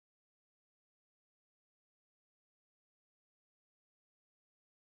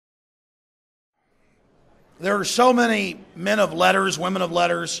There are so many men of letters, women of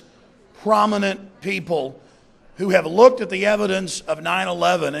letters, prominent people who have looked at the evidence of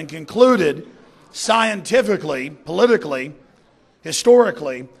 9/11 and concluded scientifically, politically,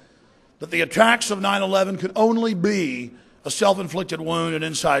 historically, that the attacks of 9/11 could only be a self-inflicted wound, an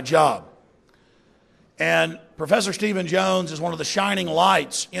inside job. And Professor Stephen Jones is one of the shining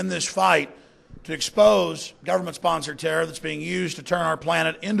lights in this fight to expose government-sponsored terror that's being used to turn our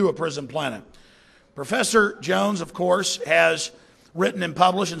planet into a prison planet. Professor Jones, of course, has written and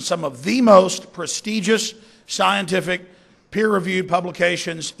published in some of the most prestigious scientific peer-reviewed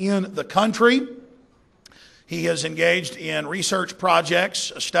publications in the country. He has engaged in research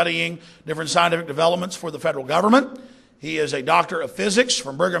projects studying different scientific developments for the federal government. He is a doctor of physics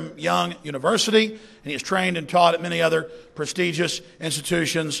from Brigham Young University, and he is trained and taught at many other prestigious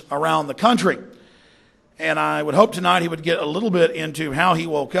institutions around the country. And I would hope tonight he would get a little bit into how he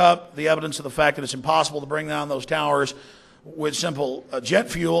woke up, the evidence of the fact that it's impossible to bring down those towers with simple jet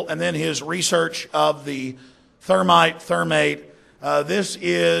fuel, and then his research of the thermite, thermate. This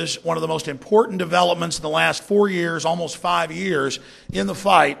is one of the most important developments in the last 4 years, almost 5 years, in the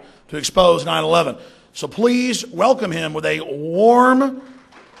fight to expose 9/11. So please welcome him with a warm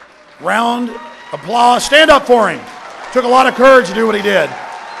round of applause. Stand up for him. Took a lot of courage to do what he did.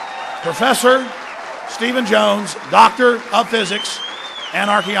 Professor Stephen Jones, Doctor of Physics and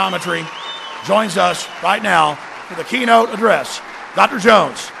Archaeometry, joins us right now for the keynote address. Dr.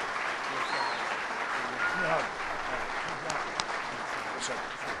 Jones.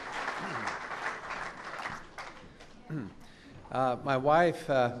 My wife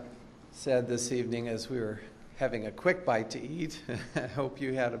said this evening as we were having a quick bite to eat, I hope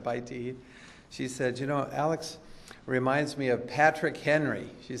you had a bite to eat, she said, you know, Alex reminds me of Patrick Henry.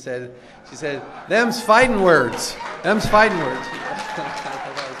 She said, them's fighting words. Them's fighting words. I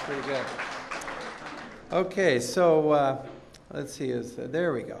thought that was pretty good. Okay, so let's see.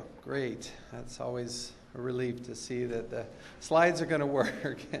 There we go. Great. That's always a relief to see that the slides are going to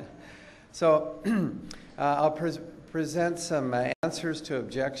work. So I'll present some answers to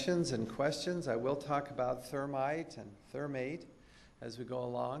objections and questions. I will talk about thermite and thermate as we go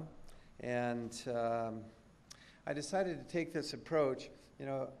along. And I decided to take this approach. You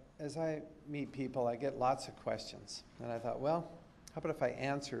know, as I meet people, I get lots of questions. And I thought, well, how about if I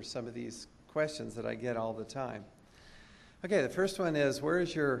answer some of these questions that I get all the time? Okay, the first one is, where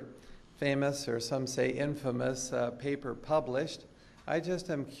is your famous, or some say infamous, paper published? I just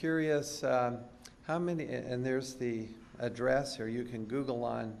am curious how many, and there's the address, or you can Google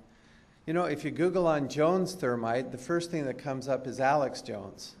on, you know, if you Google on Jones thermite, the first thing that comes up is Alex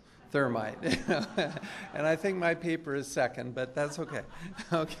Jones thermite. And I think my paper is second, but that's okay.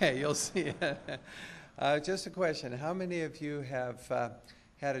 Okay, you'll see. Just a question. How many of you have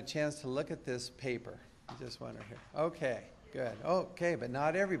had a chance to look at this paper? I just wonder here. Okay, good. Okay, but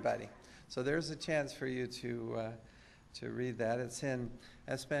not everybody. So there's a chance for you to read that. It's in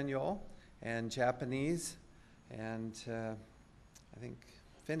Espanol and Japanese and I think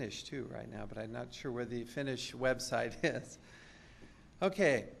Finnish too right now, but I'm not sure where the Finnish website is.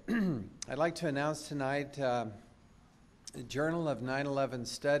 Okay, I'd like to announce tonight the Journal of 9/11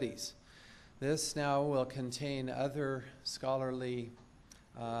 Studies. This now will contain other scholarly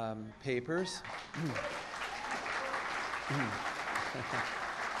papers.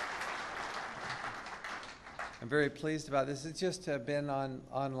 I'm very pleased about this. It's just been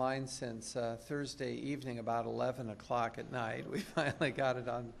online since Thursday evening, about 11 o'clock at night. We finally got it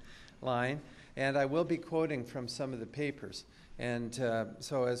online. And I will be quoting from some of the papers. And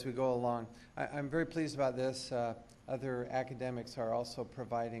so as we go along, I'm very pleased about this. Other academics are also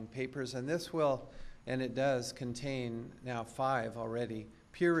providing papers. And this will, and it does, contain now 5 already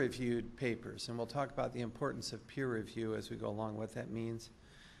peer-reviewed papers. And we'll talk about the importance of peer review as we go along, what that means,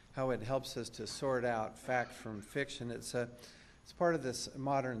 how it helps us to sort out fact from fiction. It's part of this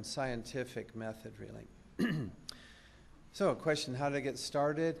modern scientific method, really. So a question, how did I get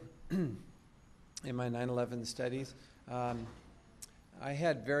started in my 9/11 studies? I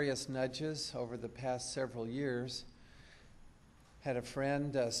had various nudges over the past several years. Had a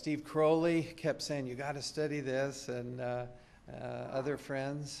friend, Steve Crowley, kept saying, you got to study this, and other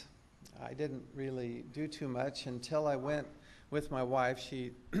friends. I didn't really do too much until I went with my wife.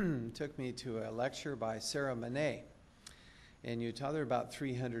 She took me to a lecture by Sarah Monet in Utah. There were about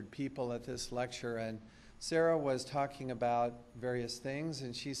 300 people at this lecture, and Sarah was talking about various things,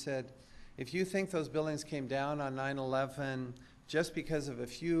 and she said, if you think those buildings came down on 9/11 just because of a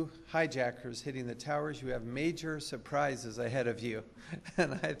few hijackers hitting the towers, you have major surprises ahead of you.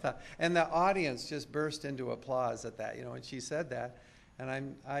 And I thought, and the audience just burst into applause at that, you know, when she said that.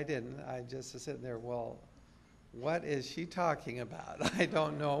 And I didn't. I just was sitting there, well, what is she talking about? I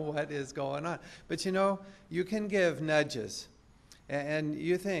don't know what is going on. But you know, you can give nudges. And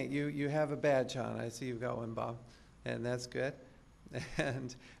you think, you have a badge on. I see you've got one, Bob, and that's good.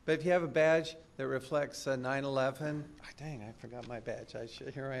 But if you have a badge that reflects 9/11, dang, I forgot my badge.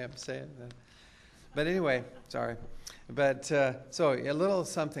 Here I am saying that. But anyway, sorry. But so a little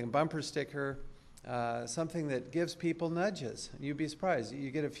something, bumper sticker, something that gives people nudges. You'd be surprised.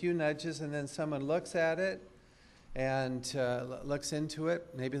 You get a few nudges, and then someone looks at it and looks into it.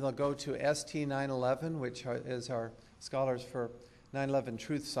 Maybe they'll go to ST911, which is our Scholars for 9/11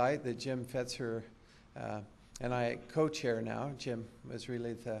 Truth site that Jim Fetzer and I co-chair now. Jim was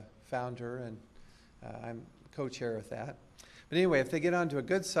really the founder, and I'm co-chair with that. But anyway, if they get onto a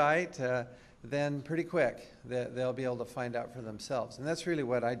good site, then pretty quick they'll be able to find out for themselves. And that's really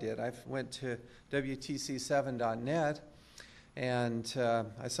what I did. I went to WTC7.net, and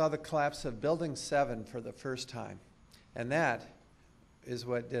I saw the collapse of Building 7 for the first time. And that is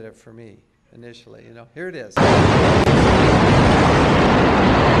what did it for me initially. You know, here it is.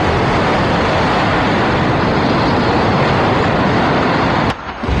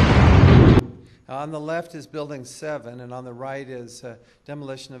 On the left is Building 7, and on the right is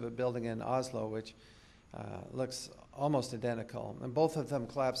demolition of a building in Oslo, which looks almost identical. And both of them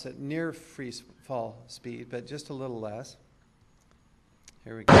collapse at near free fall speed, but just a little less.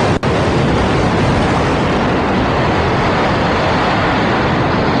 Here we go.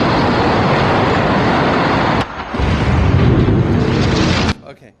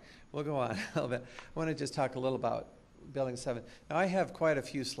 Okay, we'll go on a little bit. I want to just talk a little about Building 7. Now, I have quite a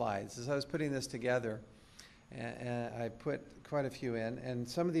few slides. As I was putting this together, and I put quite a few in, and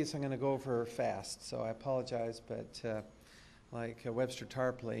some of these I'm going to go over fast, so I apologize, but like Webster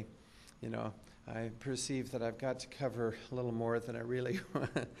Tarpley, you know, I perceive that I've got to cover a little more than I really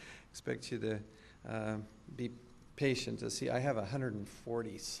expect you to be patient to see. I have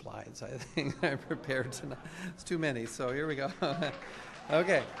 140 slides, I think, I prepared tonight. It's too many, so here we go.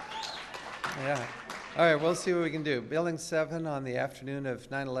 Okay. Yeah. All right, we'll see what we can do. Building 7 on the afternoon of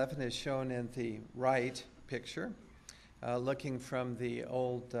 9/11 is shown in the right picture, looking from the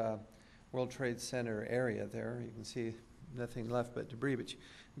old World Trade Center area there. You can see nothing left but debris. But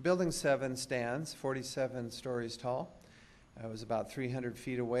Building 7 stands 47 stories tall. It was about 300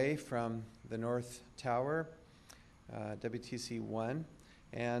 feet away from the North Tower, WTC 1.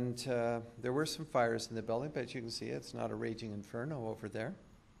 And there were some fires in the building, but you can see it's not a raging inferno over there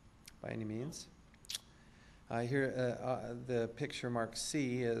by any means. Here, the picture marked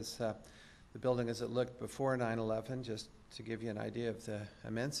C is the building as it looked before 9/11, just to give you an idea of the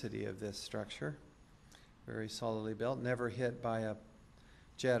immensity of this structure. Very solidly built, never hit by a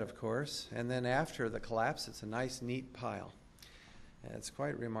jet, of course. And then after the collapse, it's a nice, neat pile. And it's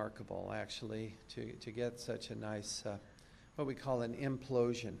quite remarkable, actually, to get such a nice, what we call an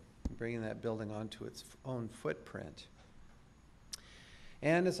implosion, bringing that building onto its own footprint.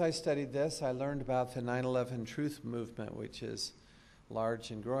 And as I studied this, I learned about the 9/11 Truth movement, which is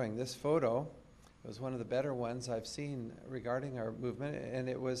large and growing. This photo was one of the better ones I've seen regarding our movement, and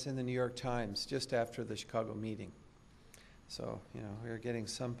it was in the New York Times just after the Chicago meeting. So, you know, we're getting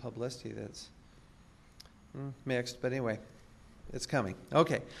some publicity that's mixed, but anyway, it's coming.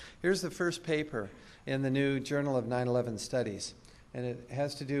 Okay, here's the first paper in the new Journal of 9/11 Studies, and it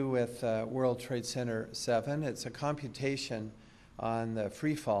has to do with World Trade Center 7. It's a computation on the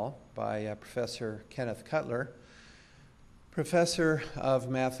free fall by Professor Kenneth Cutler, professor of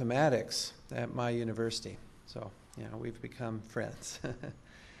mathematics at my university. So, you know, we've become friends.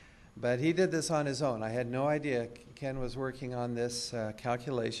 But he did this on his own. I had no idea Ken was working on this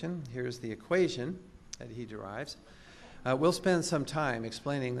calculation. Here's the equation that he derives. We'll spend some time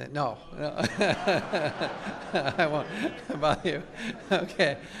explaining that. No. I won't bother you.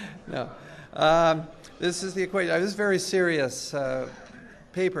 Okay, no. This is the equation. This is a very serious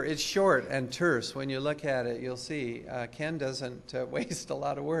paper. It's short and terse. When you look at it, you'll see Ken doesn't waste a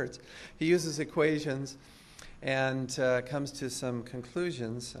lot of words. He uses equations and comes to some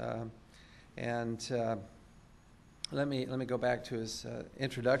conclusions. Let me go back to his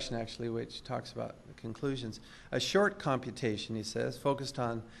introduction, actually, which talks about the conclusions. A short computation, he says, focused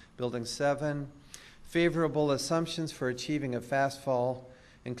on Building 7, favorable assumptions for achieving a fast fall,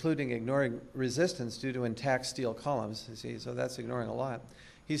 including ignoring resistance due to intact steel columns. You see, so that's ignoring a lot.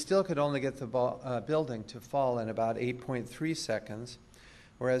 He still could only get the building to fall in about 8.3 seconds,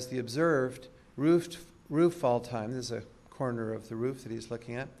 whereas the observed roof fall time, this is a corner of the roof that he's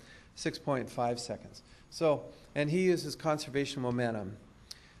looking at, 6.5 seconds. So, and he uses conservation momentum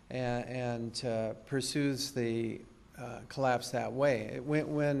and pursues the collapse that way.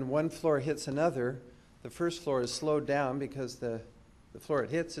 When one floor hits another, the first floor is slowed down because the floor it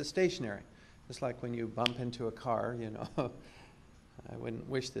hits is stationary. Just like when you bump into a car, you know. I wouldn't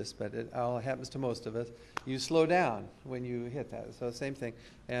wish this, but it all happens to most of us. You slow down when you hit that. So same thing.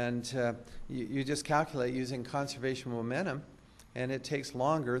 And you just calculate using conservation momentum, and it takes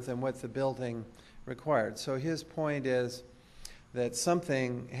longer than what the building required. So his point is that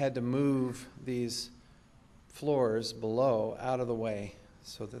something had to move these floors below out of the way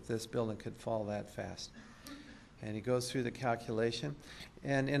so that this building could fall that fast. And he goes through the calculation.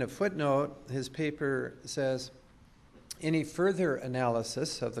 And in a footnote, his paper says, any further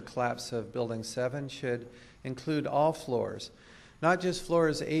analysis of the collapse of Building 7 should include all floors, not just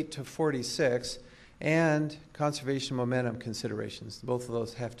floors 8 to 46, and conservation momentum considerations. Both of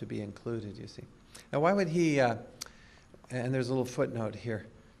those have to be included, you see. Now, why would he, and there's a little footnote here.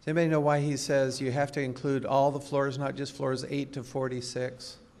 Does anybody know why he says you have to include all the floors, not just floors 8 to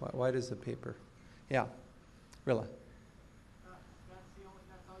 46? Why does the paper? Yeah, Rilla.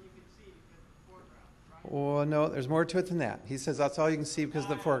 Oh, no, there's more to it than that. He says that's all you can see because of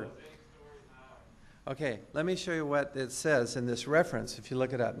the foreground. Okay, let me show you what it says in this reference. If you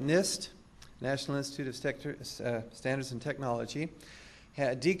look it up, NIST, National Institute of Standards and Technology,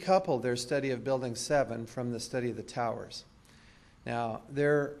 had decoupled their study of Building 7 from the study of the towers. Now,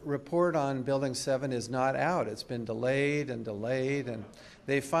 their report on Building 7 is not out. It's been delayed, and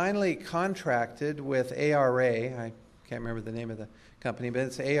they finally contracted with ARA. I can't remember the name of the company, but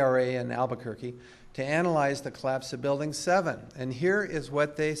it's ARA in Albuquerque, to analyze the collapse of Building 7. And here is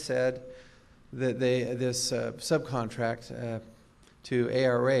what they said that this subcontract to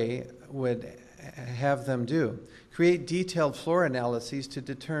ARA would have them do. Create detailed floor analyses to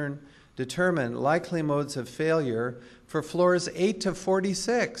determine likely modes of failure for floors 8 to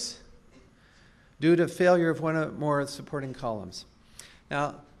 46 due to failure of one or more supporting columns.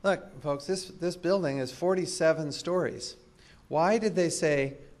 Now, look, folks, this building is 47 stories. Why did they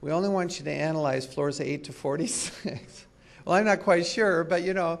say, we only want you to analyze floors 8 to 46? Well, I'm not quite sure, but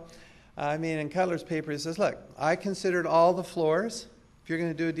you know, I mean, in Cutler's paper, he says, look, I considered all the floors. If you're going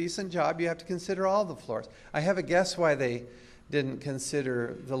to do a decent job, you have to consider all the floors. I have a guess why they didn't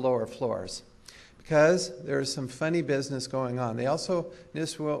consider the lower floors. Because there's some funny business going on. They also,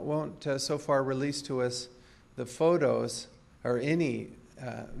 NIST won't so far release to us the photos or any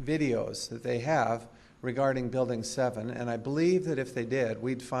videos that they have regarding Building 7, and I believe that if they did,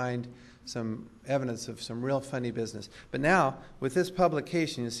 we'd find some evidence of some real funny business. But now, with this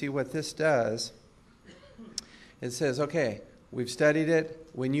publication, you see what this does. It says, okay, we've studied it.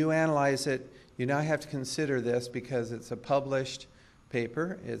 When you analyze it, you now have to consider this because it's a published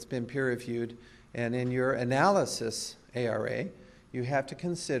paper. It's been peer-reviewed. And in your analysis, ARA, you have to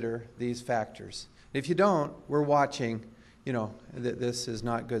consider these factors. If you don't, we're watching. You know, this is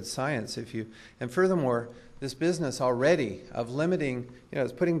not good science. And furthermore, this business already of limiting, you know,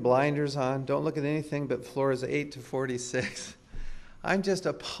 it's putting blinders on, don't look at anything but floors 8 to 46. I'm just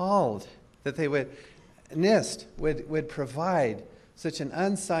appalled that NIST would provide such an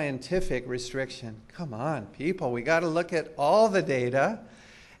unscientific restriction. Come on, people, we got to look at all the data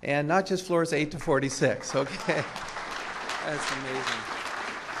and not just floors 8 to 46, okay? That's amazing.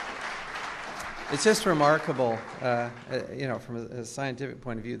 It's just remarkable, you know, from a scientific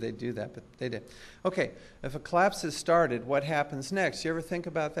point of view, they do that, but they did. Okay, if a collapse is started, what happens next? You ever think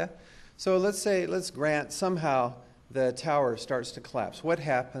about that? So let's grant somehow the tower starts to collapse. What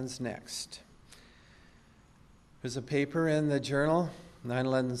happens next? There's a paper in the journal,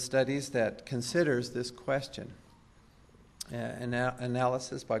 9/11 Studies, that considers this question. An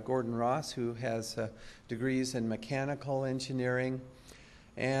analysis by Gordon Ross, who has degrees in mechanical engineering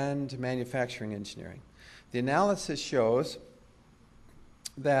and manufacturing engineering. The analysis shows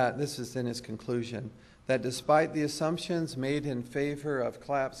that, this is in his conclusion, that despite the assumptions made in favor of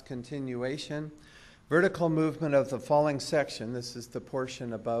collapse continuation, vertical movement of the falling section, this is the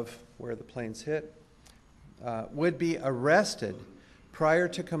portion above where the planes hit, would be arrested prior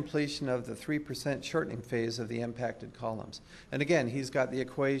to completion of the 3% shortening phase of the impacted columns. And again, he's got the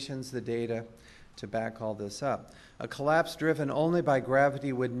equations, the data to back all this up. A collapse driven only by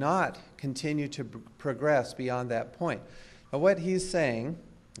gravity would not continue to progress beyond that point. Now, what he's saying,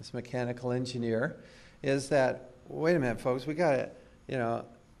 this mechanical engineer, is that, wait a minute, folks, we got to, you know,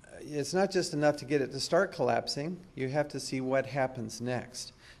 it's not just enough to get it to start collapsing. You have to see what happens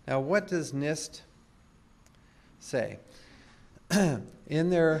next. Now, what does NIST say? In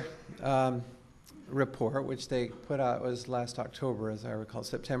their report, which they put out, was last October, as I recall,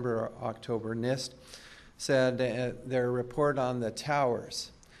 September or October, NIST said their report on the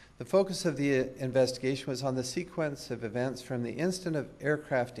towers The focus of the investigation was on the sequence of events from the instant of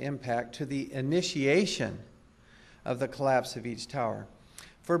aircraft impact to the initiation of the collapse of each tower.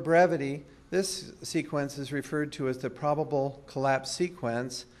 For brevity, this sequence is referred to as the probable collapse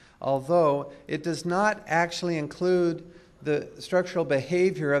sequence, although it does not actually include the structural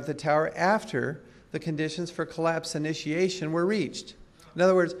behavior of the tower after the conditions for collapse initiation were reached. In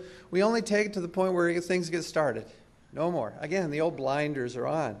other words, we only take it to the point where things get started. No more. Again, the old blinders are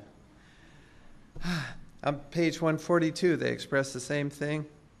on. On page 142, they express the same thing.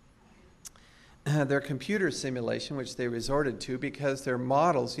 Their computer simulation, which they resorted to because their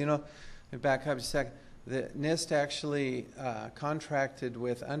models, back up a second, the NIST actually contracted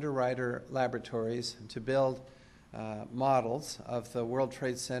with Underwriter Laboratories to build models of the World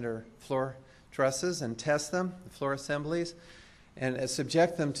Trade Center floor trusses and test them, the floor assemblies, and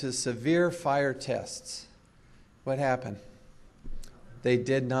subject them to severe fire tests. What happened? They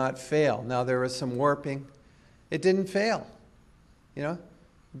did not fail. Now, there was some warping. It didn't fail. The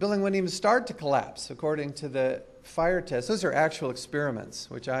building wouldn't even start to collapse according to the fire tests. Those are actual experiments,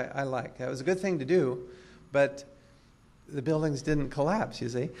 which I like. That was a good thing to do, but the buildings didn't collapse, you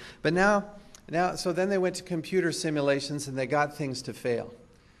see. But so then they went to computer simulations and they got things to fail,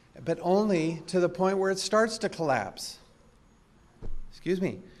 but only to the point where it starts to collapse. Excuse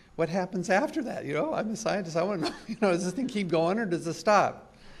me. What happens after that? I'm a scientist. I want to know, does this thing keep going or does it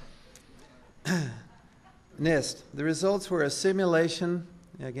stop? NIST. The results were a simulation,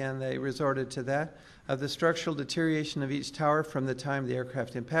 again, they resorted to that, of the structural deterioration of each tower from the time of the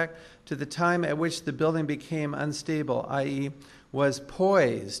aircraft impact to the time at which the building became unstable, i.e., was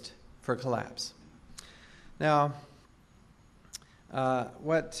poised for collapse. Now,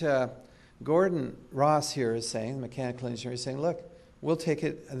 what Gordon Ross here is saying, the mechanical engineer, is saying, look, we'll take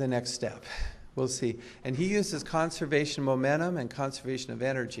it the next step. We'll see. And he uses conservation momentum and conservation of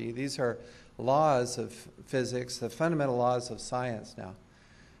energy. These are laws of physics, the fundamental laws of science now,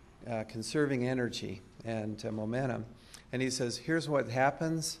 conserving energy and momentum. And he says, here's what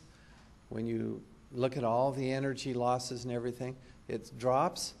happens when you look at all the energy losses and everything. It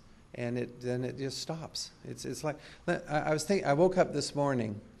drops, and then it just stops. It's like, I woke up this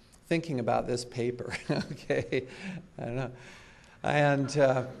morning thinking about this paper, okay? I don't know. And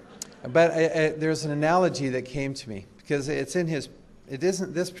but there's an analogy that came to me because it's in his. It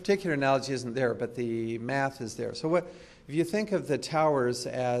isn't, this particular analogy isn't there, but the math is there. So what if you think of the towers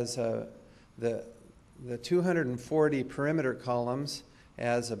as the 240 perimeter columns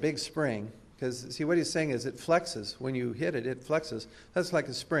as a big spring? Because see, what he's saying is it flexes when you hit it. It flexes. That's like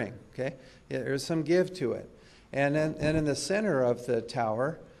a spring. Okay, there's some give to it, and in the center of the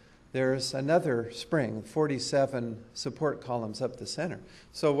tower, there's another spring, 47 support columns up the center.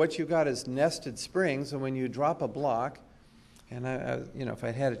 So what you got is nested springs, and when you drop a block, and if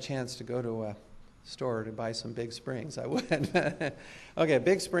I had a chance to go to a store to buy some big springs, I would. Okay,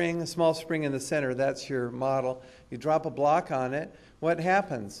 big spring, a small spring in the center, that's your model. You drop a block on it, what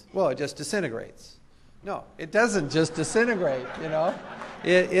happens? Well, it just disintegrates. No, it doesn't just disintegrate,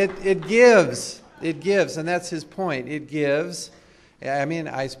 It gives, and that's his point. It gives. I mean,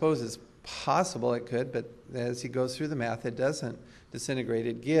 I suppose it's possible it could, but as he goes through the math, it doesn't disintegrate.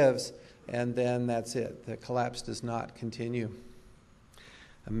 It gives, and then that's it. The collapse does not continue.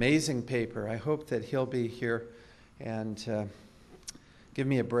 Amazing paper. I hope that he'll be here and give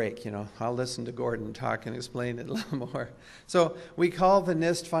me a break. I'll listen to Gordon talk and explain it a little more. So we call the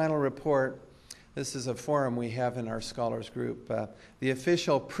NIST final report, this is a forum we have in our scholars group, the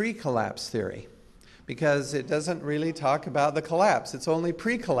official pre-collapse theory. Because it doesn't really talk about the collapse. It's only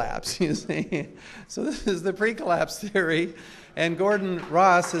pre-collapse, you see. So this is the pre-collapse theory. And Gordon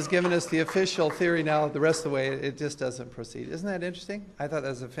Ross has given us the official theory now. The rest of the way, it just doesn't proceed. Isn't that interesting? I thought that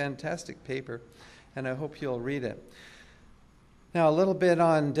was a fantastic paper, and I hope you'll read it. Now, a little bit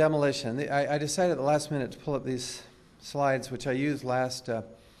on demolition. I decided at the last minute to pull up these slides, which I used last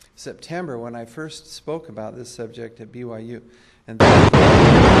September when I first spoke about this subject at BYU. And this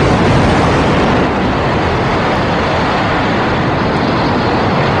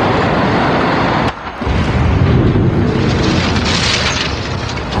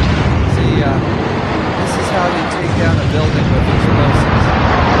is how you take down a building with explosives.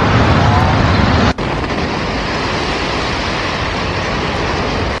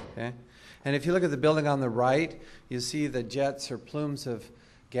 Okay? And if you look at the building on the right, you see the jets or plumes of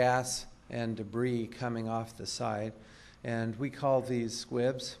gas and debris coming off the side. And we call these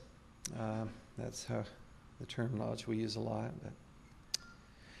squibs. That's how the terminology we use a lot.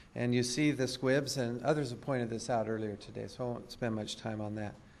 And you see the squibs, and others have pointed this out earlier today, so I won't spend much time on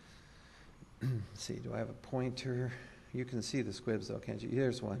that. Let's see, do I have a pointer? You can see the squibs though, can't you?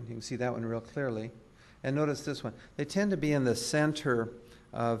 Here's one. You can see that one real clearly. And notice this one. They tend to be in the center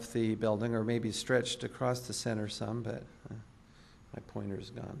of the building, or maybe stretched across the center some, but my pointer's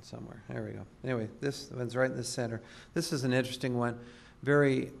gone somewhere. There we go. Anyway, this one's right in the center. This is an interesting one.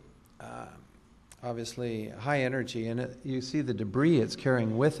 Very obviously high energy, and you see the debris it's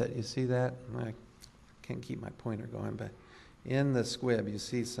carrying with it. You see that? I can't keep my pointer going, but in the squib you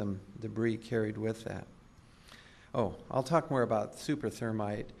see some debris carried with that. Oh, I'll talk more about super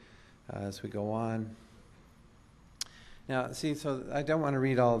thermite as we go on. Now, see, so I don't want to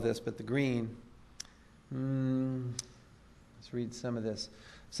read all of this, but the green, let's read some of this.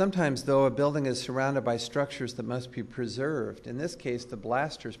 Sometimes, though, a building is surrounded by structures that must be preserved. In this case, the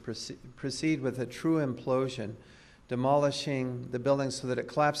blasters proceed with a true implosion, demolishing the building so that it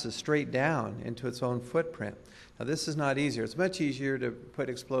collapses straight down into its own footprint. Now, this is not easier. It's much easier to put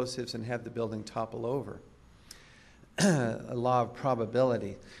explosives and have the building topple over. A law of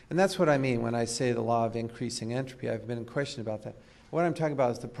probability. And that's what I mean when I say the law of increasing entropy. I've been in question about that. What I'm talking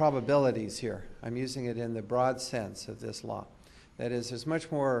about is the probabilities here. I'm using it in the broad sense of this law. That is, there's much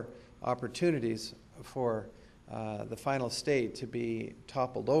more opportunities for the final state to be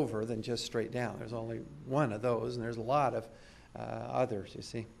toppled over than just straight down. There's only one of those, and there's a lot of others, you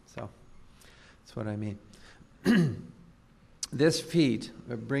see. So that's what I mean. This feat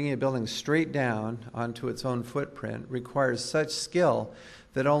of bringing a building straight down onto its own footprint requires such skill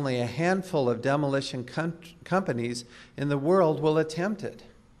that only a handful of demolition companies in the world will attempt it.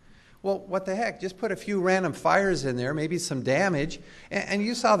 Well, what the heck? Just put a few random fires in there, maybe some damage, and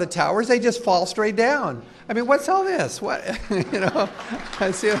you saw the towers, they just fall straight down. I mean, what's all this? What, you know,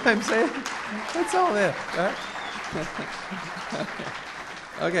 see what I'm saying? What's all this? Right?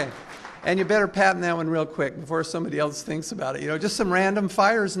 Okay. And you better patent that one real quick before somebody else thinks about it. You know, just some random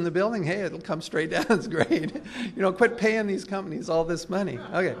fires in the building. Hey, it'll come straight down. It's great. You know, quit paying these companies all this money.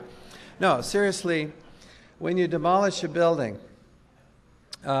 Okay. No, seriously, when you demolish a building,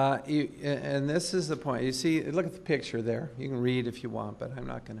 and this is the point. You see, look at the picture there. You can read if you want, but I'm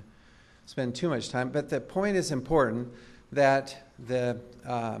not going to spend too much time. But the point is important that the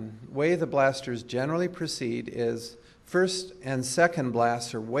way the blasters generally proceed is first and second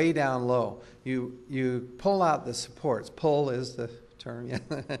blasts are way down low. You pull out the supports. Pull is the term.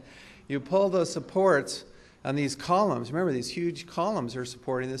 Yeah. You pull those supports on these columns. Remember, these huge columns are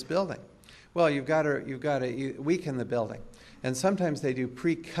supporting this building. Well, you've got to weaken the building. And sometimes they do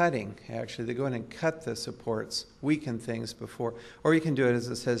pre-cutting, actually. They go in and cut the supports, weaken things before. Or you can do it, as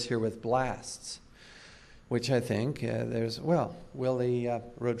it says here, with blasts, which I think Willie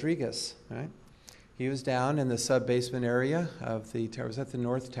Rodriguez, right? He was down in the sub-basement area of the tower. Was that the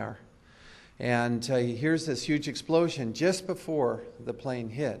North Tower? And he hears this huge explosion just before the plane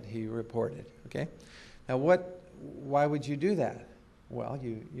hit, he reported. Okay? Now, why would you do that? Well,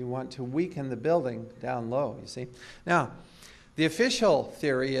 you want to weaken the building down low, you see. Now, the official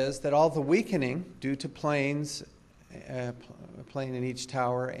theory is that all the weakening due to planes, a plane in each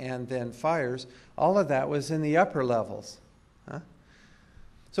tower, and then fires, all of that was in the upper levels. Huh?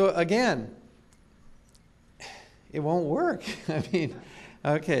 So again, it won't work. I mean,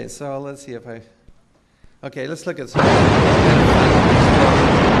 okay, so let's see if okay, let's look at some squibs,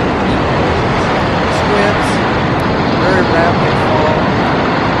 very rapid fall,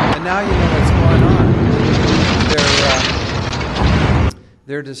 and now you know what's going on.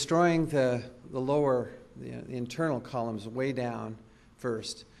 They're destroying the lower, the internal columns way down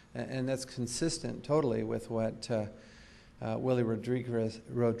first, and that's consistent totally with what Willie Rodriguez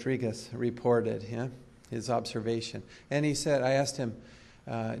reported, yeah? His observation. And he said, I asked him,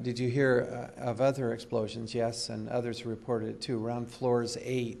 did you hear of other explosions? Yes, and others reported it too, around floors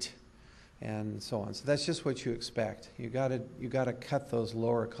 8 and so on. So that's just what you expect. You got to cut those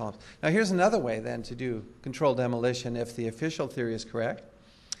lower columns. Now here's another way then to do controlled demolition if the official theory is correct.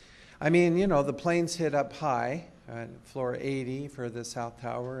 I mean, you know, the planes hit up high, floor 80 for the South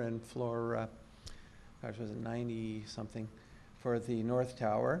Tower and floor, was it 90 something for the North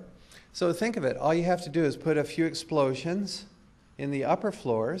Tower. So think of it. All you have to do is put a few explosions in the upper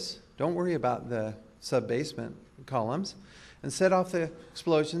floors. Don't worry about the sub-basement columns. And set off the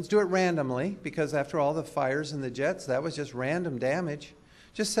explosions. Do it randomly, because after all, the fires and the jets, that was just random damage.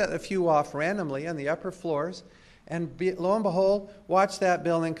 Just set a few off randomly on the upper floors, and lo and behold, watch that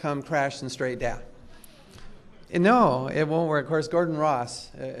building come crashing straight down. No, it won't work. Of course, Gordon Ross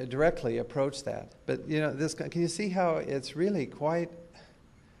directly approached that. But you know, can you see how it's really quite?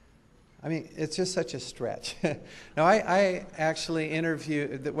 I mean, it's just such a stretch. Now, I actually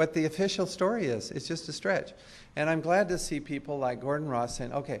interviewed what the official story is. It's just a stretch. And I'm glad to see people like Gordon Ross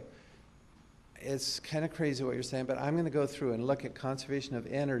saying, okay, it's kind of crazy what you're saying, but I'm going to go through and look at conservation of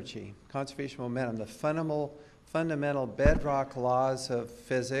energy, conservation of momentum, the fundamental bedrock laws of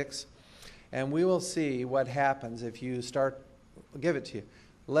physics, and we will see what happens if you start, I'll give it to you,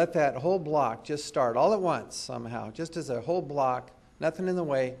 let that whole block just start all at once somehow, just as a whole block, nothing in the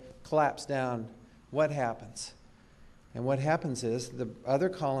way, collapse down. What happens? And what happens is the other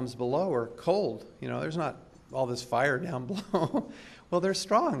columns below are cold. You know, there's not all this fire down below. Well, they're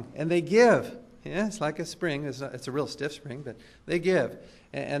strong, and they give. Yeah, it's like a spring. It's a real stiff spring, but they give.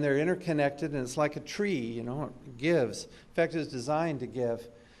 And they're interconnected, and it's like a tree, you know, it gives. In fact, it's designed to give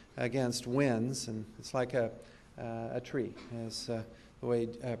against winds, and it's like a tree, as the way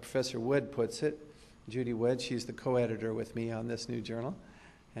Professor Wood puts it. Judy Wood, she's the co-editor with me on this new journal,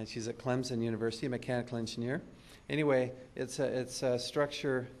 and she's at Clemson University, a mechanical engineer. Anyway, it's a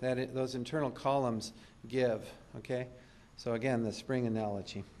structure that those internal columns give, okay? So again, the spring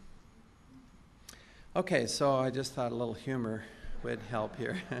analogy. Okay, so I just thought a little humor would help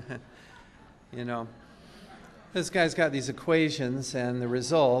here. You know, this guy's got these equations and the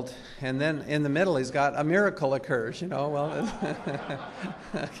result, and then in the middle he's got a miracle occurs, you know. Well,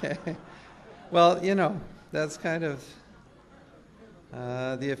 okay. Well, you know, that's kind of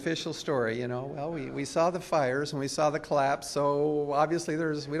the official story, you know. Well, we saw the fires and we saw the collapse, so obviously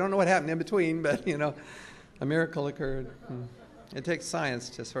we don't know what happened in between, but, you know, a miracle occurred. It takes science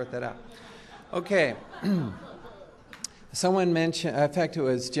to sort that out. Okay. Someone mentioned, in fact, it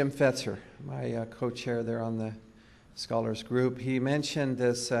was Jim Fetzer, my co-chair there on the scholars group. He mentioned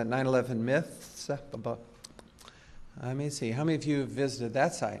this 9/11 myths. Let me see. How many of you have visited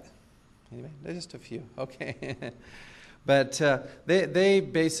that site? Anyway, just a few. Okay. But they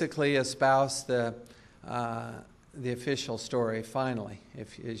basically espouse the official story, finally,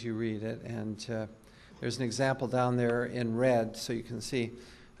 as you read it. And there's an example down there in red, so you can see.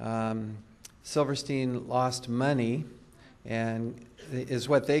 Silverstein lost money, and is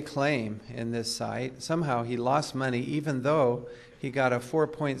what they claim in this site. Somehow he lost money even though he got a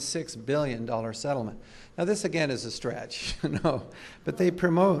 $4.6 billion settlement. Now this again is a stretch, you know, but they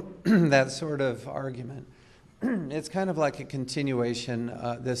promote that sort of argument. It's kind of like a continuation,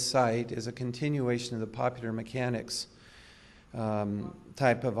 this site is a continuation of the popular mechanics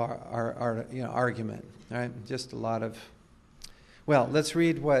type of argument, right? Just a lot of, well, let's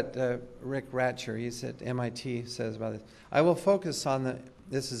read what Rick Ratcher, he's at MIT, says about this. I will focus on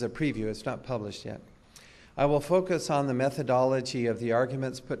this is a preview, it's not published yet. I will focus on the methodology of the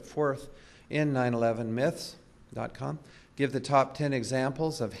arguments put forth in 9/11myths.com. Give the top 10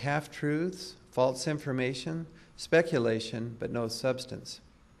 examples of half-truths, false information, speculation, but no substance.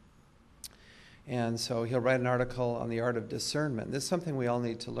 And so he'll write an article on the art of discernment. This is something we all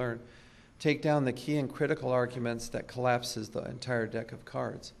need to learn. Take down the key and critical arguments that collapses the entire deck of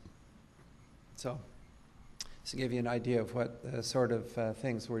cards. So, to give you an idea of what sort of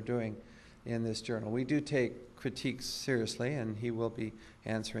things we're doing in this journal. We do take critiques seriously, and he will be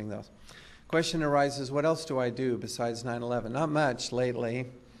answering those. Question arises, what else do I do besides 9/11? Not much lately.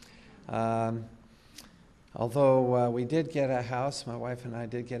 Although we did get a house, my wife and I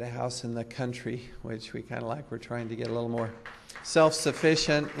did get a house in the country, which we kind of like. We're trying to get a little more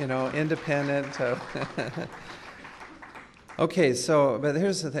self-sufficient, you know, independent. Okay, so, but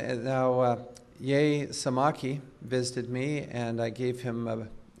here's the thing. Now, Ye Samaki visited me, and I gave him,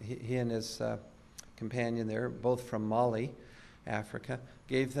 he and his companion there, both from Mali, Africa,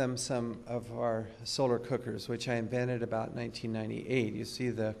 gave them some of our solar cookers, which I invented about 1998. You see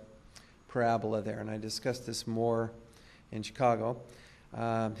the parabola there, and I discussed this more in Chicago.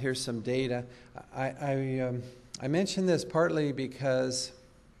 Here's some data. I mention this partly because,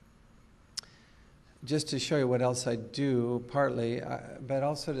 just to show you what else I do, partly, but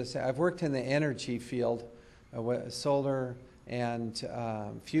also to say I've worked in the energy field, solar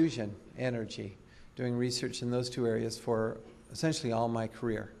and fusion energy, doing research in those two areas for essentially all my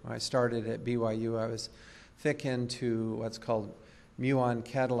career. When I started at BYU, I was thick into what's called muon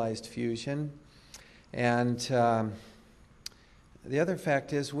catalyzed fusion. And the other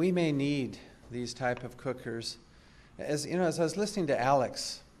fact is we may need these type of cookers. As you know, as I was listening to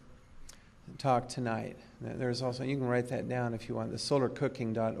Alex talk tonight, there's also, you can write that down if you want, the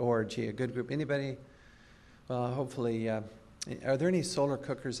solarcooking.org, a good group. Anybody, well, hopefully, are there any solar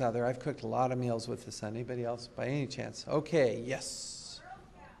cookers out there? I've cooked a lot of meals with this. Anybody else by any chance? Okay, yes.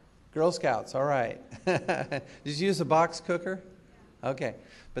 Girl Scouts, all right. Did you use a box cooker? Okay,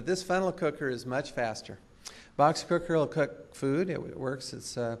 but this funnel cooker is much faster. Box cooker will cook food. It works.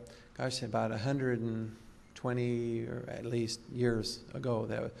 It's, gosh, about 120 or at least years ago.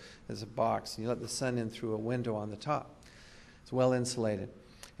 That was a box. And you let the sun in through a window on the top. It's well insulated.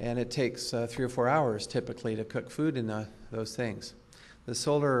 And it takes 3 or 4 hours typically to cook food in those things. The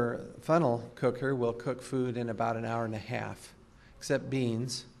solar funnel cooker will cook food in about an hour and a half, except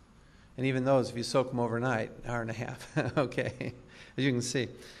beans. And even those, if you soak them overnight, an hour and a half. Okay, as you can see.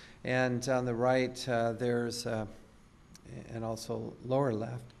 And on the right, there's, and also lower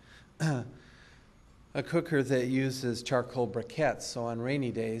left, a cooker that uses charcoal briquettes. So on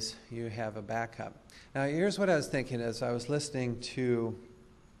rainy days, you have a backup. Now, here's what I was thinking as I was listening to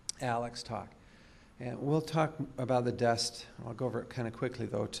Alex talk. And we'll talk about the dust. I'll go over it kind of quickly,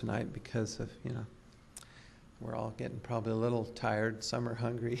 though, tonight because of, we're all getting probably a little tired. Some are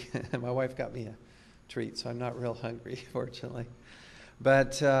hungry. My wife got me a treat, so I'm not real hungry, fortunately.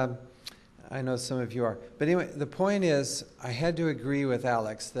 But I know some of you are. But anyway, the point is, I had to agree with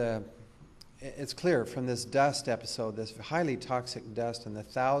Alex. It's clear from this dust episode, this highly toxic dust, and the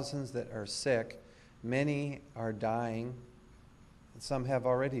thousands that are sick, many are dying. Some have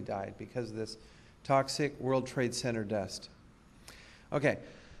already died because of this toxic World Trade Center dust. Okay,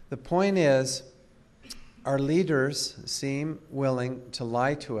 the point is, our leaders seem willing to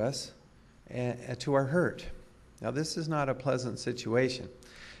lie to us to our hurt. Now, this is not a pleasant situation.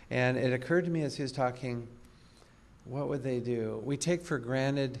 And it occurred to me as he was talking, what would they do? We take for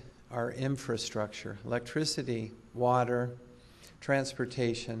granted our infrastructure, electricity, water,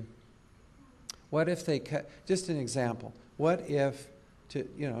 transportation. What if they cut, just an example, what if,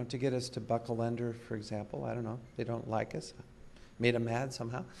 to get us to buckle under, for example, I don't know, they don't like us, made them mad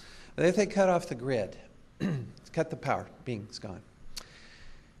somehow. But if they cut off the grid, cut the power, bing's gone.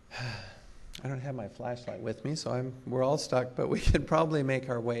 I don't have my flashlight with me, so we're all stuck, but we could probably make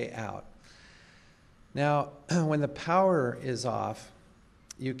our way out. Now, when the power is off,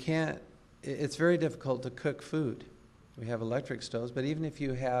 it's very difficult to cook food. We have electric stoves, but even if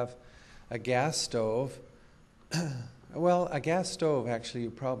you have a gas stove, well, a gas stove actually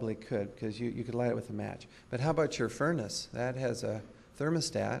you probably could, because you could light it with a match. But how about your furnace? That has a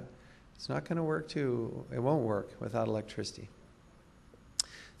thermostat. It's not going to work it won't work without electricity.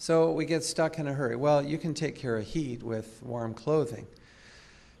 So we get stuck in a hurry. Well, you can take care of heat with warm clothing.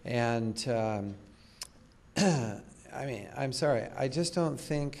 And I'm sorry, I just don't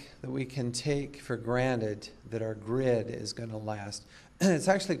think that we can take for granted that our grid is going to last. It's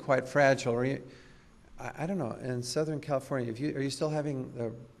actually quite fragile. I don't know, in Southern California, are you still having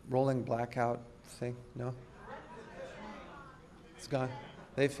the rolling blackout thing? No? It's gone.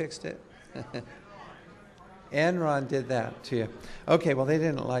 They fixed it? Enron did that to you. Okay, well, they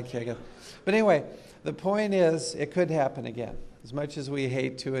didn't like you, I guess. But anyway, the point is, it could happen again, as much as we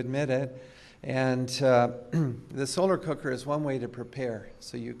hate to admit it. And the solar cooker is one way to prepare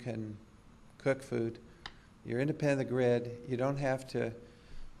so you can cook food. You're independent of the grid. You don't have to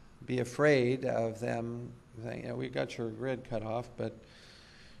be afraid of them saying, we got your grid cut off, but,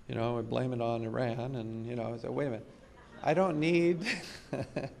 we blame it on Iran. And, so wait a minute. I don't need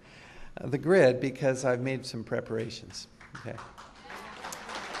the grid because I've made some preparations.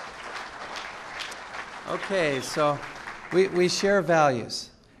 Okay, so we share values.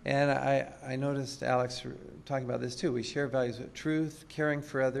 And I noticed Alex talking about this too. We share values of truth, caring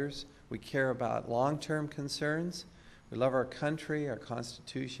for others. We care about long-term concerns. We love our country, our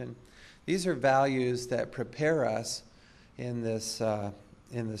Constitution. These are values that prepare us in this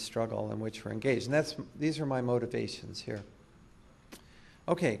struggle in which we're engaged. And these are my motivations here.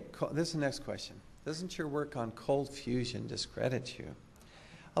 Okay, this is the next question. Doesn't your work on cold fusion discredit you?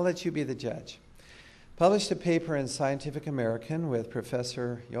 I'll let you be the judge. Published a paper in Scientific American with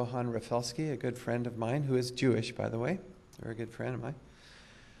Professor Johann Rafalski, a good friend of mine, who is Jewish, by the way, a very good friend of mine,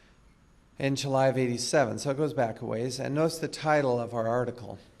 in July of '87. So it goes back a ways. And notice the title of our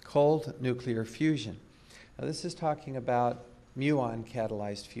article, Cold Nuclear Fusion. Now this is talking about muon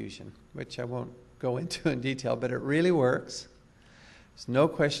catalyzed fusion, which I won't go into in detail, but it really works. There's no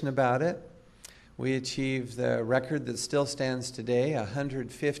question about it. We achieved the record that still stands today,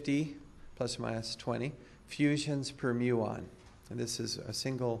 150 plus or minus 20 fusions per muon. And this is it's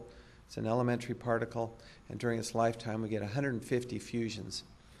an elementary particle, and during its lifetime we get 150 fusions,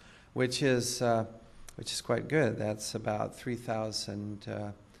 which is quite good. That's about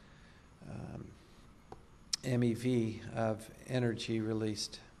 3,000 MeV of energy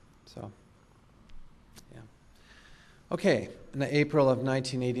released. So, yeah. Okay, in April of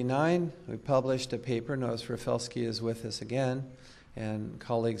 1989, we published a paper. Notice Rafalski is with us again, and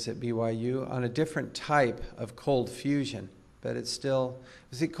colleagues at BYU, on a different type of cold fusion. But it's still,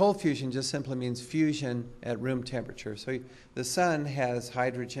 cold fusion just simply means fusion at room temperature. So the sun has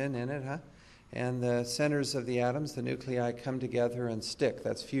hydrogen in it, and the centers of the atoms, the nuclei, come together and stick.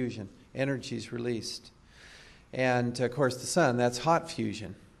 That's fusion. Energy is released. And of course the sun, that's hot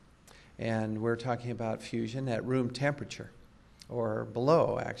fusion. And we're talking about fusion at room temperature, or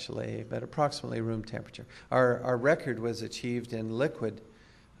below actually, but approximately room temperature. Our record was achieved in liquid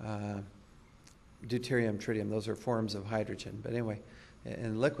deuterium, tritium. Those are forms of hydrogen. But anyway,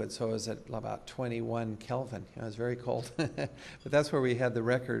 in liquid, so it was at about 21 Kelvin. It was very cold. But that's where we had the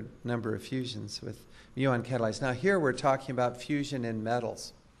record number of fusions with muon catalyzed. Now here we're talking about fusion in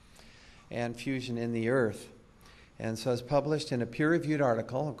metals and fusion in the earth. And so it's published in a peer-reviewed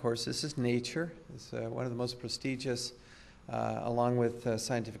article. Of course, this is Nature. It's one of the most prestigious, along with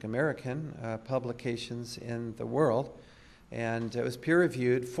Scientific American, publications in the world. And it was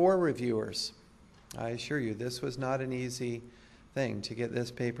peer-reviewed, 4 reviewers. I assure you, this was not an easy thing to get this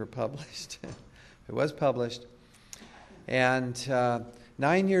paper published. It was published. And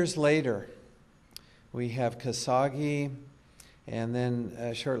 9 years later, we have Kasagi, and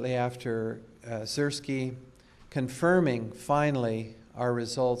then shortly after Zursky, confirming finally our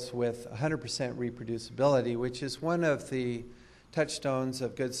results with 100% reproducibility, which is one of the touchstones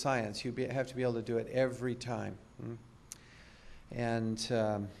of good science. You have to be able to do it every time. And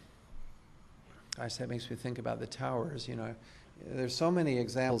gosh, that makes me think about the towers. You know, there's so many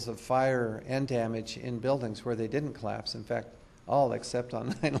examples of fire and damage in buildings where they didn't collapse. In fact, all except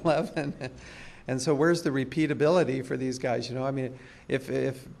on 9/11. And so where's the repeatability for these guys? You know, I mean,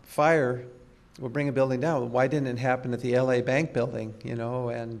 if fire will bring a building down, why didn't it happen at the LA Bank building? You know,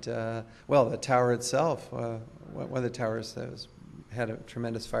 and well, the tower itself, one of the towers that had a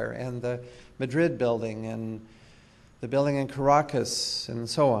tremendous fire, and the Madrid building, and the building in Caracas, and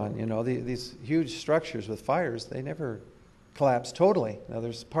so on. You know, these huge structures with fires, they never collapse totally. Now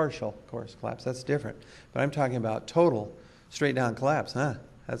there's partial, of course, collapse. That's different. But I'm talking about total, straight down collapse.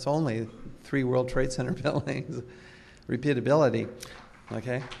 That's only 3 World Trade Center buildings. Repeatability.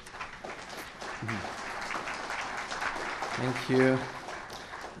 Okay. Thank you.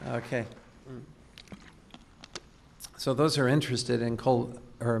 Okay. So those are interested in cold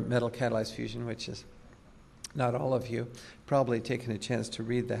or metal catalyzed fusion, which is not all of you, probably taken a chance to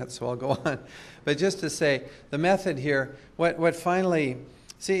read that, so I'll go on. But just to say, the method here, what finally,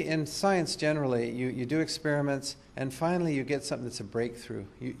 see, in science generally, you do experiments, and finally you get something that's a breakthrough.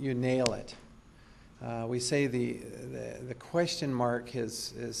 You nail it. We say the question mark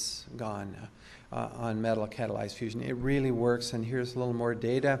is gone on metal catalyzed fusion. It really works, and here's a little more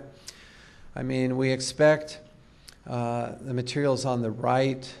data. I mean, we expect the materials on the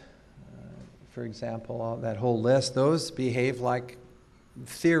right, for example, that whole list, those behave like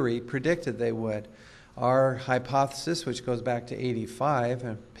theory predicted they would. Our hypothesis, which goes back to 85,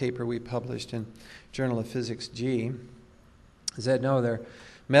 a paper we published in Journal of Physics G, is that no, their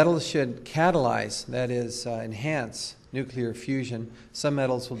metals should catalyze, that is, enhance nuclear fusion. Some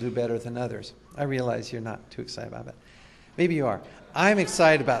metals will do better than others. I realize you're not too excited about that. Maybe you are. I'm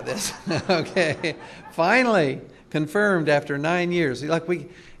excited about this. Okay. Finally, confirmed after 9 years. Like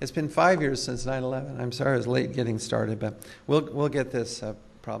it's been 5 years since 9/11. I'm sorry I was late getting started, but we'll get this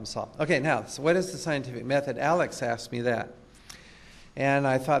problem solved. Okay, now, so what is the scientific method? Alex asked me that. And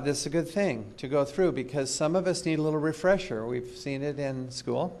I thought this is a good thing to go through because some of us need a little refresher. We've seen it in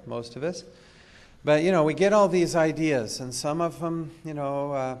school, most of us. But, you know, we get all these ideas, and some of them, you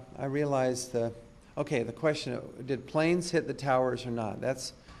know, I realized the question, did planes hit the towers or not?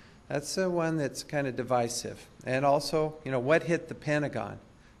 That's the one that's kind of divisive. And also, you know, what hit the Pentagon?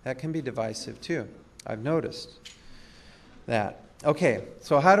 That can be divisive too. I've noticed that. Okay,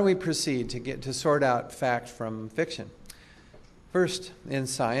 so how do we proceed to sort out fact from fiction? First, in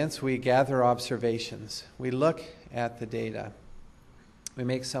science, we gather observations. We look at the data. We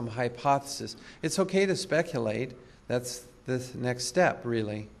make some hypothesis. It's okay to speculate. That's the next step,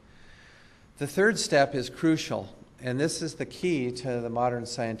 really. The third step is crucial, and this is the key to the modern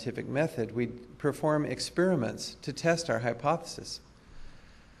scientific method. We perform experiments to test our hypothesis.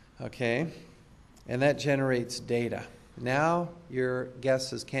 Okay? And that generates data. Now your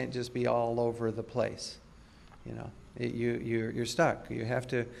guesses can't just be all over the place. You know, you're stuck. You have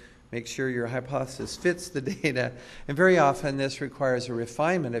to make sure your hypothesis fits the data. And very often this requires a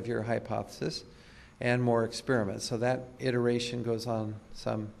refinement of your hypothesis and more experiments. So that iteration goes on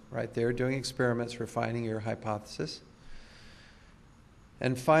some right there, doing experiments, refining your hypothesis.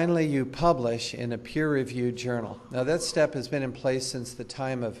 And finally, you publish in a peer-reviewed journal. Now that step has been in place since the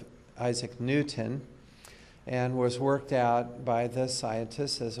time of Isaac Newton and was worked out by the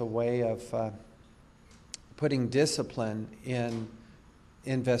scientists as a way of putting discipline in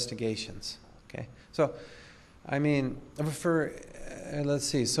investigations. Okay, so I mean, for let's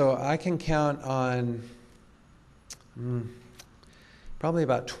see. So I can count on probably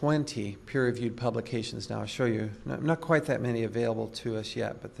about 20 peer-reviewed publications now. I'll show you. Not quite that many available to us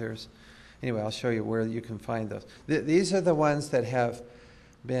yet, but there's, anyway, I'll show you where you can find those. These are the ones that have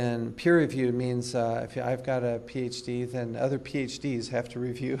been peer-reviewed. Means if I've got a PhD, then other PhDs have to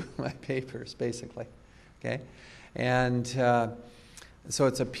review my papers, basically. Okay? And so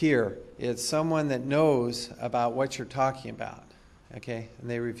it's a peer. It's someone that knows about what you're talking about. Okay, and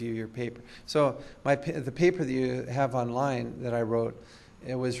they review your paper. So the paper that you have online that I wrote,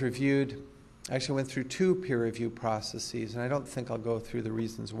 it was reviewed, actually went through 2 peer review processes, and I don't think I'll go through the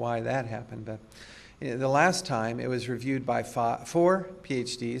reasons why that happened, but the last time it was reviewed by 4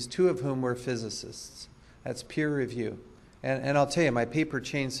 PhDs, 2 of whom were physicists. That's peer review. And I'll tell you, my paper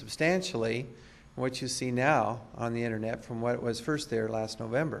changed substantially what you see now on the internet from what was first there last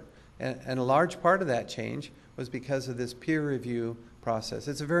November. And a large part of that change was because of this peer review process.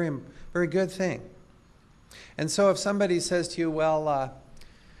 It's a very, very good thing. And so if somebody says to you, well,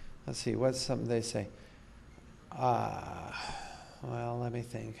 let's see, what's something they say? Well, let me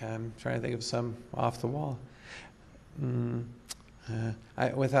think. I'm trying to think of some off the wall.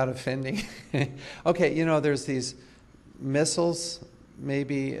 Without offending. Okay, you know, there's these missiles,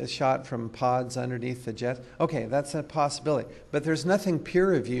 maybe a shot from pods underneath the jet. Okay, that's a possibility. But there's nothing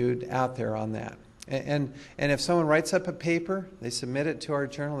peer-reviewed out there on that. And if someone writes up a paper, they submit it to our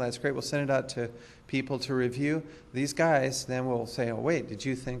journal, that's great. We'll send it out to people to review. These guys then will say, oh, wait, did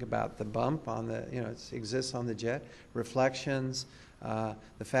you think about the bump on the, you know, it exists on the jet? Reflections,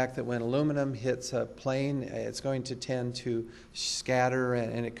 the fact that when aluminum hits a plane, it's going to tend to scatter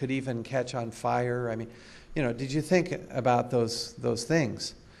and it could even catch on fire. I mean, you know, did you think about those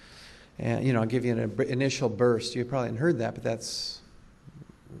things? And, you know, I'll give you an initial burst. You probably haven't heard that, but that's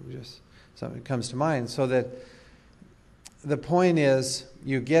just something that comes to mind. So that the point is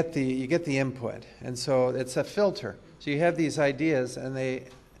you get the input, and so it's a filter. So you have these ideas, and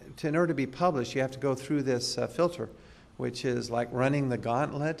in order to be published, you have to go through this filter, which is like running the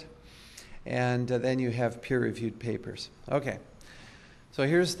gauntlet, and then you have peer-reviewed papers. Okay. So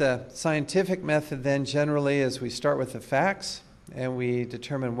here's the scientific method then generally is we start with the facts and we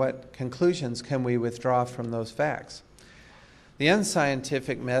determine what conclusions can we withdraw from those facts. The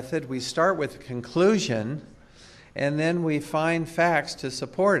unscientific method, we start with a conclusion and then we find facts to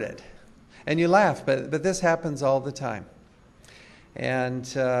support it. And you laugh, but this happens all the time. And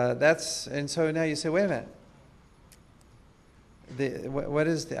so now you say, wait a minute. What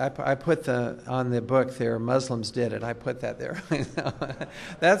is I put on the book there, Muslims did it. I put that there.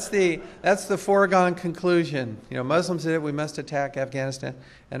 That's the foregone conclusion. You know, Muslims did it, we must attack Afghanistan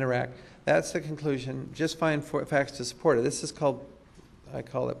and Iraq. That's the conclusion. Just find facts to support it. This is called, I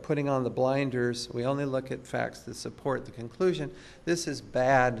call it putting on the blinders. We only look at facts that support the conclusion. This is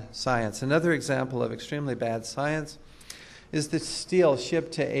bad science. Another example of extremely bad science is the steel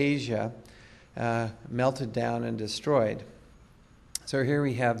shipped to Asia, melted down and destroyed. So here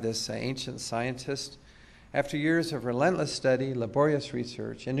we have this ancient scientist. After years of relentless study, laborious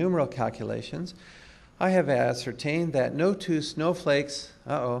research, and numeral calculations, I have ascertained that no 2 snowflakes,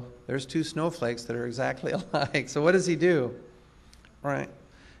 there's 2 snowflakes that are exactly alike. So what does he do? Right.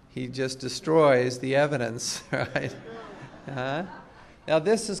 He just destroys the evidence, right? Now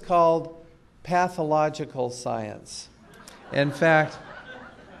this is called pathological science. In fact,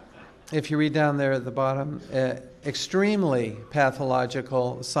 if you read down there at the bottom, extremely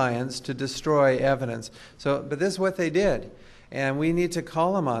pathological science to destroy evidence. But this is what they did, and we need to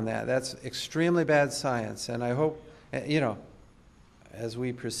call them on that. That's extremely bad science, and I hope, you know, as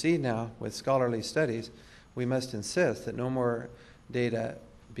we proceed now with scholarly studies, we must insist that no more data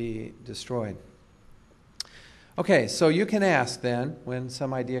be destroyed. Okay, so you can ask then, when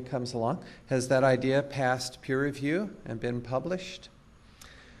some idea comes along, has that idea passed peer review and been published?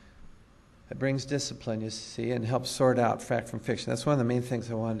 It brings discipline, you see, and helps sort out fact from fiction. That's one of the main things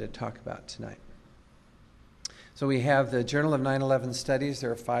I wanted to talk about tonight. So we have the Journal of 9/11 Studies.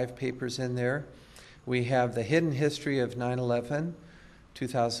 There are 5 papers in there. We have the Hidden History of 9/11,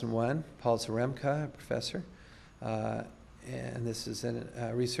 2001, Paul Zaremka, a professor. And this is in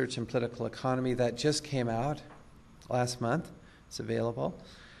Research in Political Economy. That just came out last month. It's available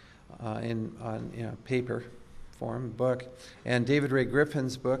on paper form, book. And David Ray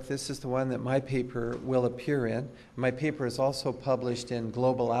Griffin's book, this is the one that my paper will appear in. My paper is also published in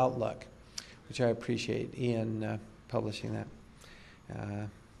Global Outlook, which I appreciate Ian publishing that.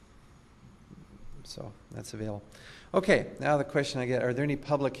 So that's available. Okay, now the question I get, are there any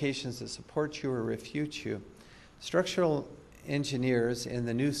publications that support you or refute you? Structural engineers in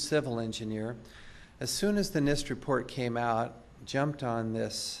the new civil engineer, as soon as the NIST report came out, jumped on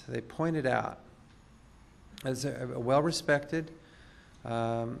this. They pointed out as a well-respected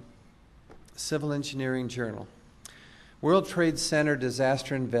Civil Engineering Journal. World Trade Center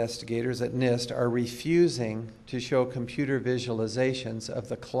disaster investigators at NIST are refusing to show computer visualizations of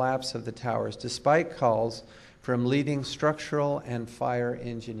the collapse of the towers, despite calls from leading structural and fire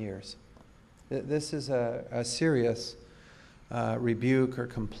engineers. This is a serious rebuke or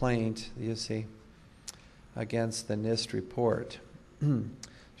complaint, you see, against the NIST report.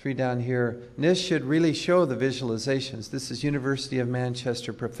 Let's read down here. NIST should really show the visualizations. This is University of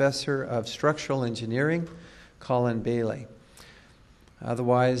Manchester professor of structural engineering, Colin Bailey.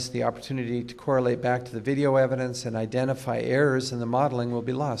 Otherwise, the opportunity to correlate back to the video evidence and identify errors in the modeling will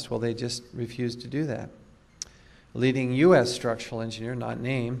be lost. Well, they just refused to do that. A leading U.S. structural engineer, not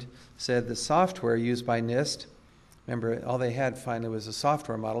named, said the software used by NIST, remember, all they had finally was a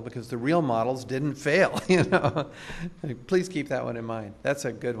software model because the real models didn't fail, you know. Please keep that one in mind. That's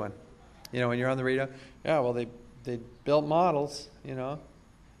a good one. You know, when you're on the radio, yeah, well, they built models, you know,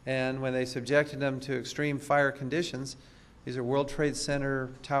 and when they subjected them to extreme fire conditions, these are World Trade Center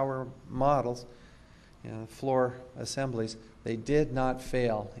tower models, you know, floor assemblies, they did not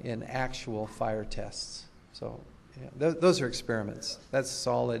fail in actual fire tests. So yeah, those are experiments. That's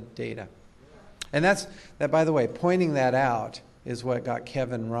solid data. And that, by the way, pointing that out is what got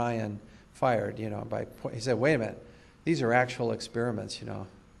Kevin Ryan fired, you know, he said, wait a minute, these are actual experiments, you know.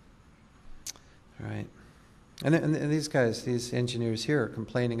 All right. And these guys, these engineers here are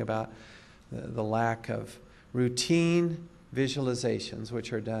complaining about the lack of routine visualizations,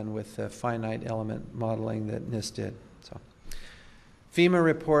 which are done with the finite element modeling that NIST did. So, FEMA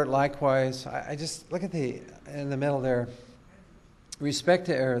report, likewise. I just look at in the middle there.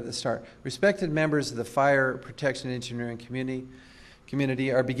 Respected members of the fire protection engineering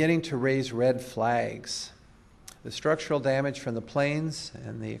community are beginning to raise red flags. The structural damage from the planes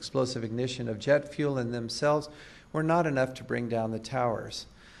and the explosive ignition of jet fuel in themselves were not enough to bring down the towers.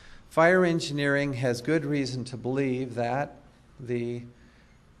 Fire engineering has good reason to believe that the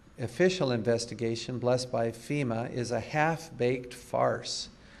official investigation blessed by FEMA is a half-baked farce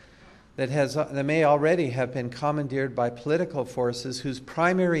that may already have been commandeered by political forces whose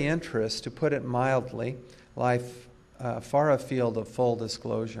primary interests, to put it mildly, lie far afield of full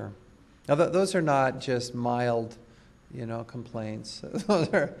disclosure. Now, those are not just mild, you know, complaints. Those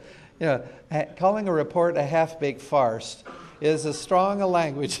are, you know, calling a report a half-baked farce is as strong a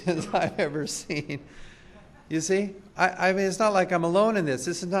language as I've ever seen. You see? I mean, it's not like I'm alone in this.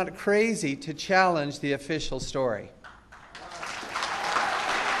 This is not crazy to challenge the official story.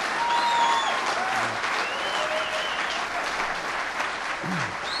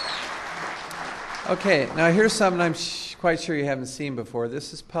 Okay, now here's something I'm quite sure you haven't seen before.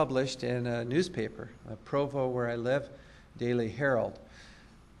 This is published in a newspaper, Provo, where I live, Daily Herald.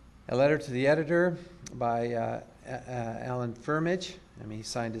 A letter to the editor by Alan Firmage. I mean, he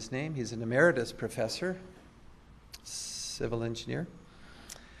signed his name. He's an emeritus professor, civil engineer,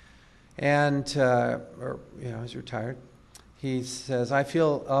 and he's retired. He says, I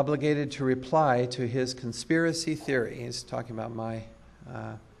feel obligated to reply to his conspiracy theory. He's talking about my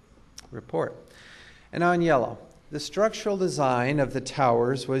report. And now in yellow, the structural design of the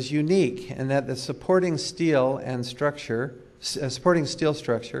towers was unique in that the supporting steel structure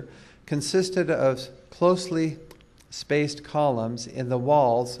consisted of closely spaced columns in the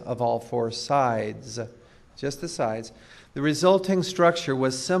walls of all four sides, just the sides. The resulting structure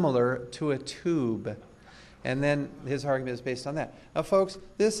was similar to a tube. And then his argument is based on that. Now, folks,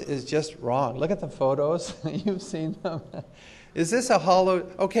 this is just wrong. Look at the photos. You've seen them. Is this a hollow?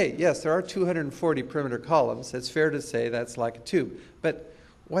 Okay, yes, there are 240 perimeter columns. It's fair to say that's like a tube. But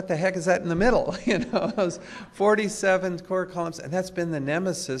what the heck is that in the middle? You know, those 47 core columns. And that's been the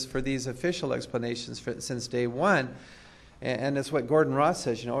nemesis for these official explanations since day one. And it's what Gordon Ross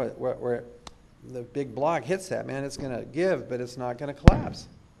says, you know, where the big block hits that, man, it's going to give, but it's not going to collapse.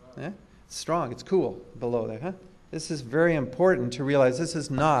 Yeah? It's strong. It's cool below there, huh? This is very important to realize this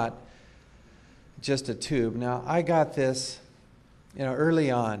is not just a tube. Now, I got this, you know,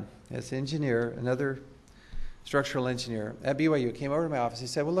 early on as engineer, another structural engineer at BYU came over to my office. He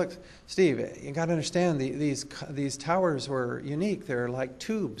said, well, look, Steve, you got to understand these towers were unique. They're like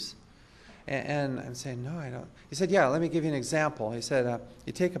tubes. And I'm saying, no, I don't. He said, yeah, let me give you an example. He said,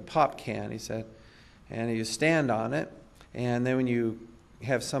 you take a pop can, he said, and you stand on it, and then when you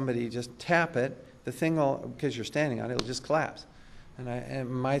have somebody just tap it, the thing will, because you're standing on it, it'll just collapse. And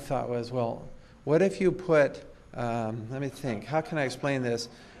my thought was, well, what if you put, let me think, how can I explain this?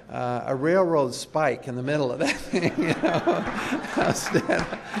 A railroad spike in the middle of that thing,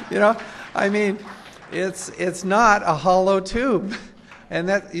 you know? I mean, it's not a hollow tube. And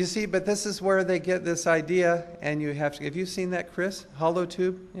that, you see, but this is where they get this idea, and you have to, have you seen that, Chris? Hollow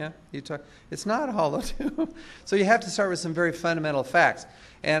tube? Yeah, you talk. It's not a hollow tube. So you have to start with some very fundamental facts.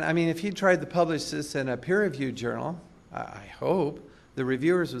 And I mean, if you tried to publish this in a peer-reviewed journal, I hope the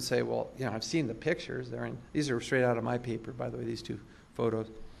reviewers would say, well, you know, I've seen the pictures. These are straight out of my paper, by the way, these 2 photos.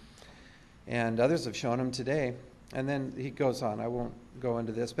 And others have shown them today. And then he goes on. I won't go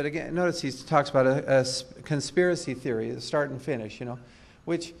into this. But again, notice he talks about a conspiracy theory, the start and finish, you know,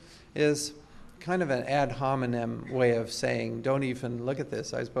 which is kind of an ad hominem way of saying, don't even look at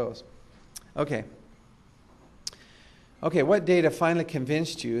this, I suppose. Okay. Okay, what data finally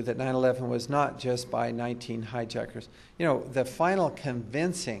convinced you that 9/11 was not just by 19 hijackers? You know, the final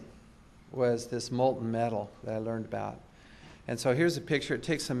convincing was this molten metal that I learned about. And so here's a picture. It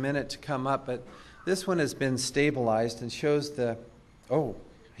takes a minute to come up, but this one has been stabilized and shows the, oh,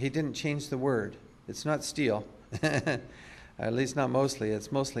 he didn't change the word. It's not steel. At least not mostly.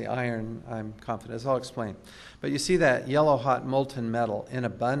 It's mostly iron, I'm confident, as I'll explain. But you see that yellow hot molten metal in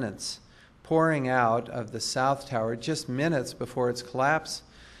abundance pouring out of the south tower just minutes before its collapse.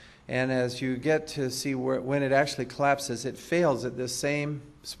 And as you get to see when it actually collapses, it fails at the same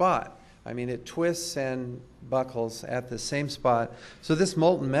spot. I mean, it twists and buckles at the same spot. So this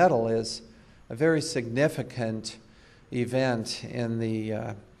molten metal is a very significant event in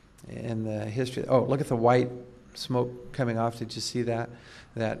the history. Oh, look at the white smoke coming off. Did you see that?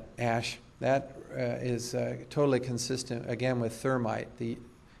 That ash. That is totally consistent, again, with thermite, the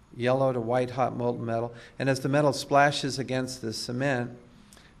yellow to white hot molten metal. And as the metal splashes against the cement,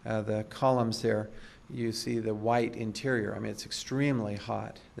 the columns there, you see the white interior. I mean, it's extremely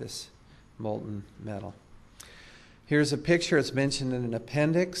hot, this molten metal. Here's a picture. It's mentioned in an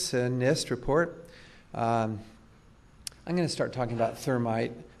appendix, a NIST report. I'm going to start talking about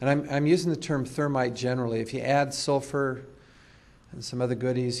thermite. And I'm using the term thermite generally. If you add sulfur and some other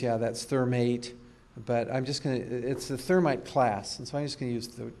goodies, yeah, that's thermate. But I'm just going to, it's the thermite class. And so I'm just going to use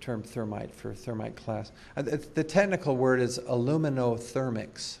the term thermite for thermite class. The technical word is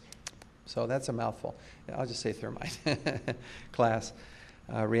aluminothermics. So that's a mouthful. I'll just say thermite class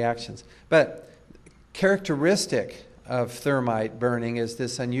reactions. But characteristic of thermite burning is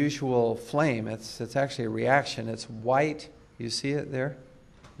this unusual flame. It's actually a reaction. It's white. You see it there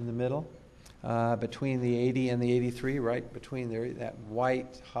in the middle? Between the 80 and the 83, right between there, that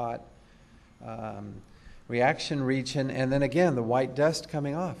white, hot reaction region. And then again, the white dust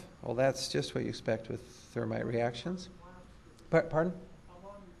coming off. Well, that's just what you expect with thermite reactions. Pardon?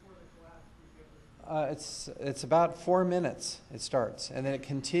 It's about 4 minutes it starts, and then it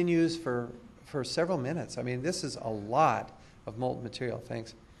continues for several minutes. I mean, this is a lot of molten material.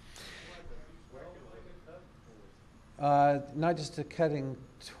 Thanks. Not just a cutting.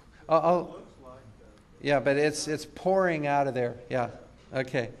 Yeah, but it's pouring out of there. Yeah.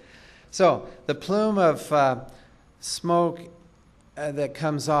 Okay. So the plume of smoke that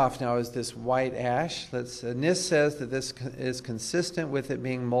comes off now is this white ash. NIST says that this is consistent with it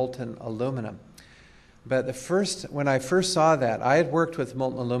being molten aluminum. But when I first saw that, I had worked with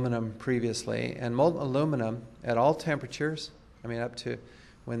molten aluminum previously, and molten aluminum at all temperatures, I mean up to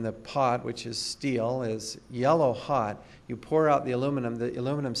when the pot, which is steel, is yellow hot, you pour out the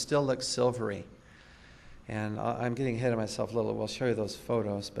aluminum still looks silvery. And I'm getting ahead of myself a little. We'll show you those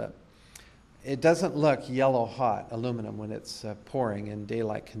photos, but it doesn't look yellow hot aluminum when it's pouring in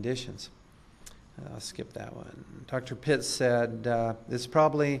daylight conditions. I'll skip that one. Dr. Pitts said it's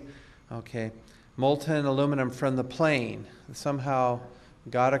probably, okay, molten aluminum from the plane. Somehow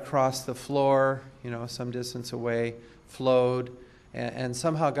got across the floor, some distance away, flowed, and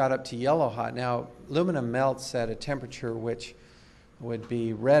somehow got up to yellow hot. Now, aluminum melts at a temperature which would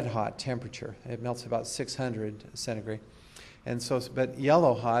be red hot temperature. It melts about 600 centigrade. And so, but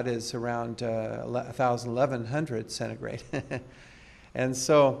yellow hot is around 1,000, 1,100 centigrade. And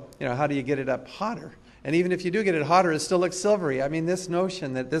so, how do you get it up hotter? And even if you do get it hotter, it still looks silvery. I mean, this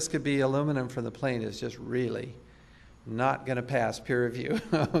notion that this could be aluminum from the plane is just really not going to pass peer review.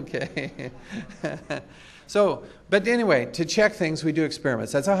 Okay. So, but anyway, to check things, we do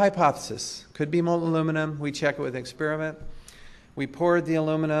experiments. That's a hypothesis. Could be molten aluminum. We check it with an experiment. We poured the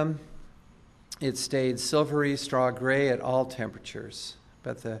aluminum. It stayed silvery, straw gray at all temperatures.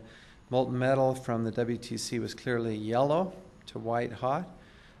 But the molten metal from the WTC was clearly yellow to white hot,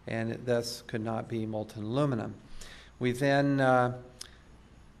 and it thus could not be molten aluminum. We then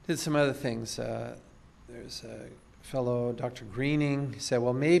did some other things. There's a fellow, Dr. Greening, said,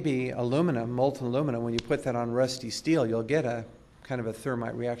 well, maybe aluminum, molten aluminum, when you put that on rusty steel, you'll get a kind of a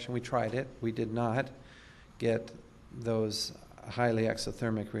thermite reaction. We tried it. We did not get those highly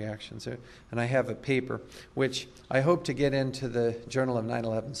exothermic reactions. And I have a paper, which I hope to get into the Journal of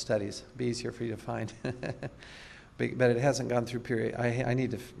 9/11 Studies. It'll be easier for you to find. But it hasn't gone through peer. I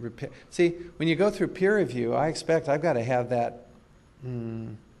need to repair. See, when you go through peer review, I expect I've got to have that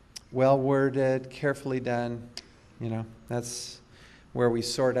well-worded, carefully done. You know, that's where we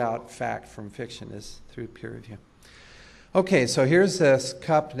sort out fact from fiction, is through peer review. Okay, so here's this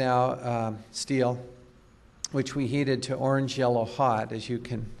cup now, steel, which we heated to orange yellow hot, as you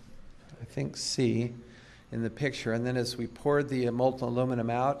can, I think, see in the picture. And then as we poured the molten aluminum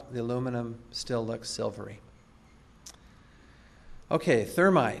out, the aluminum still looks silvery. Okay,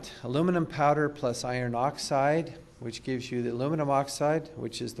 thermite, aluminum powder plus iron oxide, which gives you the aluminum oxide,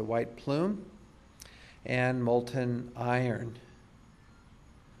 which is the white plume, and molten iron.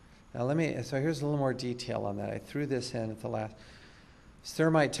 Now so here's a little more detail on that. I threw this in at the last.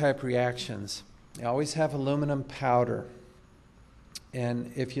 Thermite type reactions. You always have aluminum powder.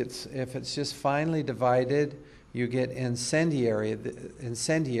 And if it's just finely divided, you get incendiary.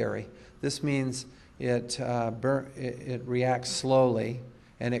 This means it reacts slowly,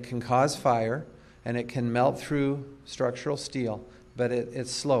 and it can cause fire, and it can melt through structural steel, but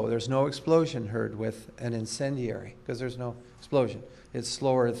it's slow. There's no explosion heard with an incendiary because there's no explosion. It's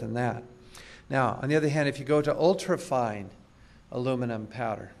slower than that. Now, on the other hand, if you go to ultrafine aluminum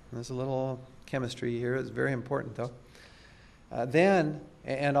powder, there's a little chemistry here. It's very important, though.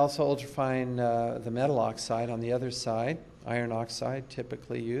 And also ultrafine the metal oxide on the other side, iron oxide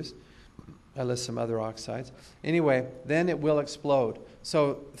typically used. I list some other oxides. Anyway, then it will explode.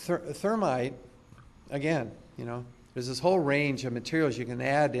 So thermite, again, you know, there's this whole range of materials you can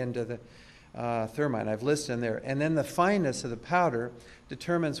add into the thermite. I've listed in there. And then the fineness of the powder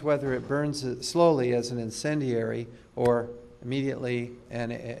determines whether it burns slowly as an incendiary or immediately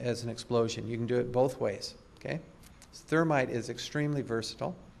and as an explosion. You can do it both ways. Okay? So thermite is extremely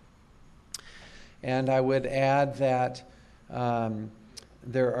versatile. And I would add that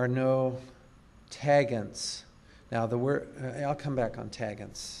there are no tagans. Now, I'll come back on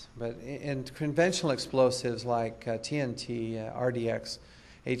tagans, but in conventional explosives like TNT, RDX,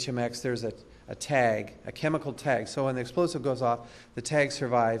 HMX, there's a tag, a chemical tag. So when the explosive goes off, the tag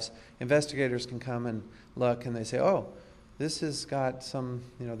survives. Investigators can come and look, and they say, oh, this has got some,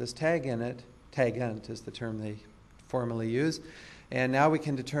 this tag in it. Tagant is the term they formally use. And now we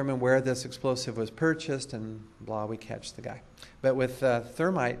can determine where this explosive was purchased, and blah, we catch the guy. But with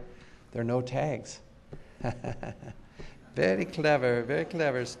thermite, there are no tags. Very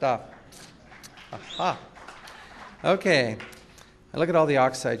clever stuff. Aha. Okay. Look at all the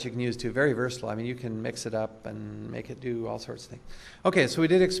oxides you can use too. Very versatile. I mean, you can mix it up and make it do all sorts of things. Okay, so we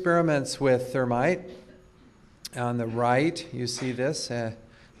did experiments with thermite. On the right, you see this there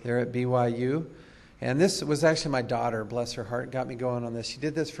at BYU. And this was actually my daughter, bless her heart, got me going on this. She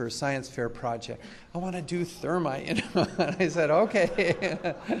did this for a science fair project. I want to do thermite, And I said,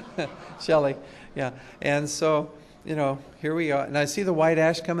 okay, Shelley, yeah. And so, here we are. And I see the white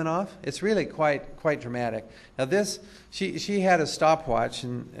ash coming off. It's really quite dramatic. Now this, she had a stopwatch,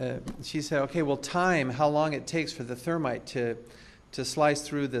 and she said, okay, we'll time how long it takes for the thermite to slice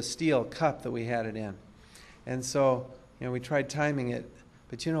through the steel cup that we had it in. And so, we tried timing it,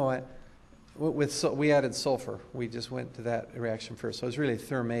 but you know what? We added sulfur. We just went to that reaction first. So it was really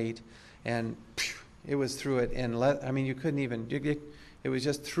thermate, and it was through it. And you couldn't even, it was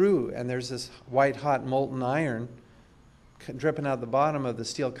just through, and there's this white hot molten iron dripping out the bottom of the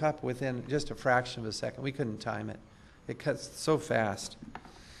steel cup within just a fraction of a second. We couldn't time it. It cuts so fast.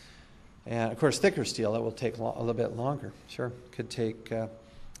 And of course, thicker steel, it will take a little bit longer. Sure, could take a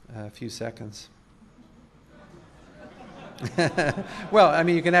few seconds. Well,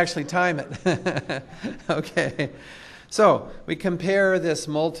 you can actually time it. Okay. So we compare this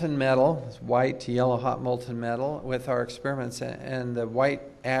molten metal, this white to yellow hot molten metal, with our experiments, and the white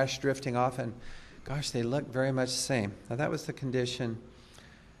ash drifting off, and gosh, they look very much the same. Now that was the condition.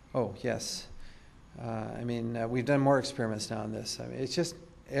 Oh, yes. We've done more experiments now on this. It's just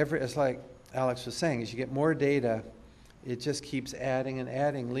it's like Alex was saying, as you get more data, it just keeps adding and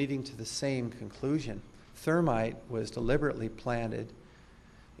adding, leading to the same conclusion. Thermite was deliberately planted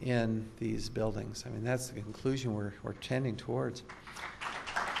in these buildings. That's the conclusion we're tending towards.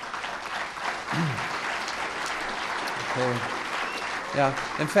 Okay. Yeah.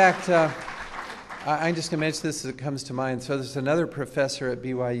 In fact, I'm just going to mention this as it comes to mind. So there's another professor at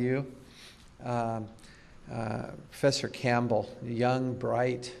BYU, Professor Campbell, young,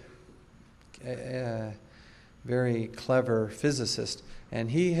 bright, very clever physicist. And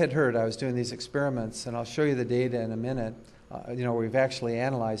he had heard I was doing these experiments, and I'll show you the data in a minute. We've actually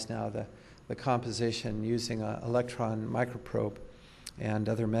analyzed now the the composition using an electron microprobe and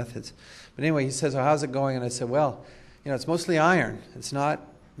other methods. But anyway, he says, well, how's it going? And I said, well, it's mostly iron. It's not,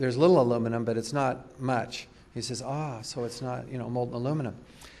 there's little aluminum, but it's not much. He says, so it's not, molten aluminum.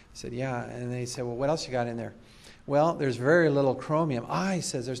 I said, yeah. And then he said, well, what else you got in there? Well, there's very little chromium. He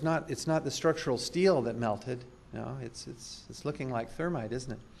says, it's not the structural steel that melted. No, it's looking like thermite,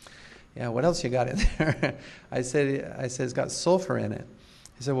 isn't it? Yeah, what else you got in there? I said, it's got sulfur in it.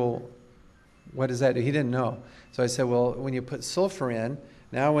 He said, well, what does that do? He didn't know. So I said, well, when you put sulfur in,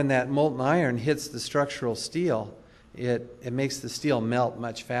 now when that molten iron hits the structural steel, it makes the steel melt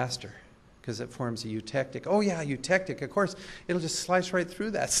much faster because it forms a eutectic. Oh yeah, eutectic, of course, it'll just slice right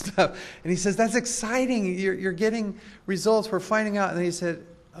through that stuff. And he says, that's exciting, you're getting results, we're finding out. And he said,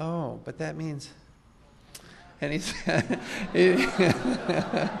 oh, but that means... And he said,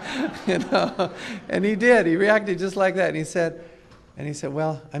 and he did. He reacted just like that. And he said,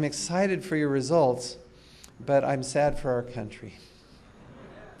 well, I'm excited for your results, but I'm sad for our country,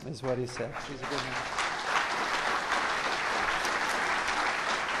 is what he said. She's a good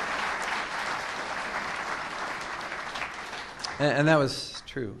man. And that was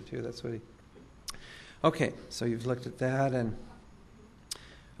true, too. That's what he... Okay, so you've looked at that. And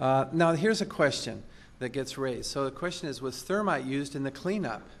now here's a question that gets raised. So the question is, was thermite used in the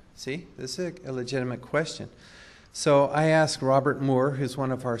cleanup? See, this is a legitimate question. So I asked Robert Moore, who's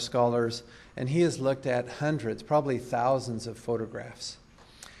one of our scholars, and he has looked at hundreds, probably thousands of photographs.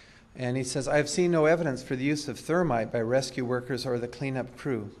 And he says, I've seen no evidence for the use of thermite by rescue workers or the cleanup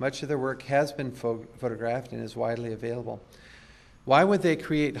crew. Much of their work has been photographed and is widely available. Why would they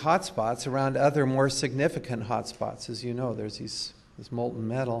create hotspots around other more significant hotspots? As you know, there's this molten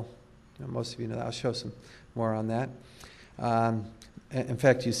metal. Most of you know that. I'll show some more on that. In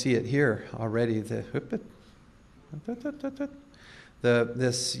fact, you see it here already.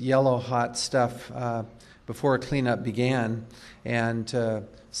 This yellow hot stuff before cleanup began, and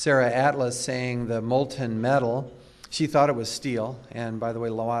Sarah Atlas saying the molten metal, she thought it was steel, and by the way,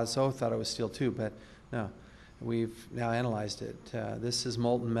 Loiseau thought it was steel too, but no, we've now analyzed it. This is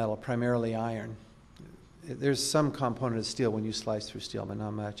molten metal, primarily iron. There's some component of steel when you slice through steel, but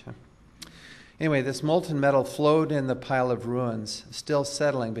not much. Anyway, this molten metal flowed in the pile of ruins, still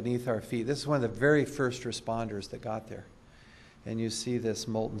settling beneath our feet. This is one of the very first responders that got there. And you see this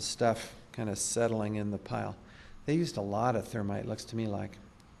molten stuff kind of settling in the pile. They used a lot of thermite, looks to me like.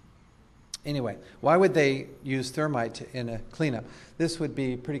 Anyway, why would they use thermite in a cleanup? This would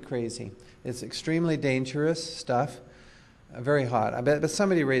be pretty crazy. It's extremely dangerous stuff, very hot. But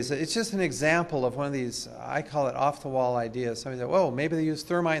somebody raised it. It's just an example of one of these, I call it off-the-wall ideas. Somebody said, whoa, maybe they use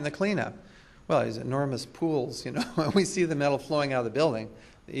thermite in the cleanup. Well, these enormous pools, we see the metal flowing out of the building.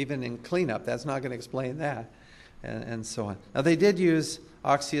 Even in cleanup, that's not going to explain that, and so on. Now, they did use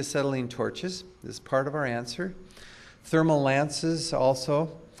oxyacetylene torches. This is part of our answer. Thermal lances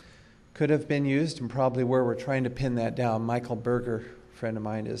also could have been used, and probably where we're trying to pin that down. Michael Berger, a friend of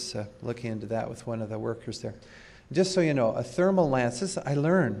mine, is looking into that with one of the workers there. Just so you know, a thermal lance, this I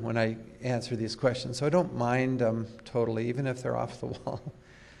learn when I answer these questions, so I don't mind them totally, even if they're off the wall.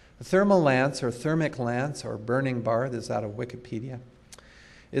 A thermal lance, or thermic lance, or burning bar, this is out of Wikipedia,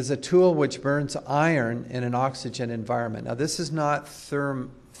 is a tool which burns iron in an oxygen environment. Now, this is not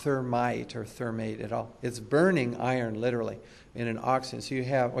thermite or thermate at all. It's burning iron, literally, in an oxygen. So you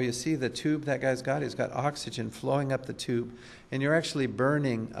have, you see the tube that guy's got? He's got oxygen flowing up the tube, and you're actually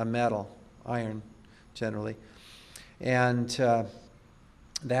burning a metal, iron, generally. And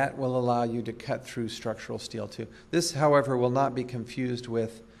that will allow you to cut through structural steel, too. This, however, will not be confused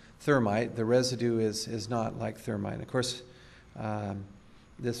with thermite. The residue is not like thermite. Of course,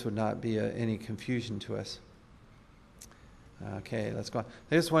 this would not be any confusion to us. Okay, let's go on.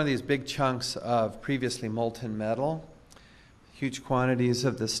 Here's one of these big chunks of previously molten metal. Huge quantities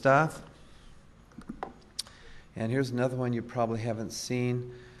of the stuff. And here's another one you probably haven't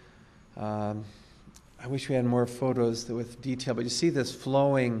seen. I wish we had more photos with detail, but you see this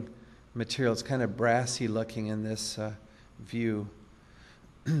flowing material. It's kind of brassy looking in this view.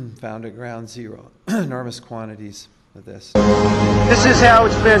 Found at ground zero. Enormous quantities of this. This is how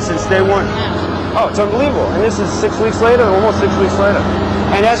it's been since day one. Oh, it's unbelievable. And this is 6 weeks later, almost 6 weeks later.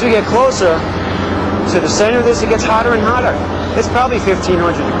 And as we get closer to the center of this, it gets hotter and hotter. It's probably 1,500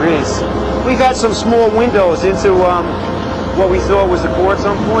 degrees. We've had some small windows into what we thought was a core at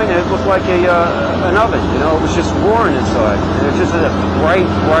some point, and it looked like an oven. It was just roaring inside. And it's just a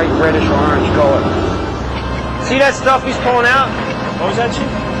bright reddish orange color. See that stuff he's pulling out? What was that, Chief?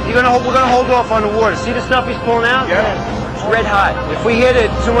 We're gonna hold off on the water. See the stuff he's pulling out? Yeah. It's red hot. If we hit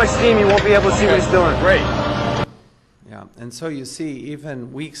it too much steam, you won't be able to see what he's doing. Great. Yeah, and so you see,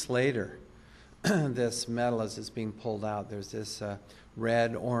 even weeks later, this metal as it's being pulled out. There's this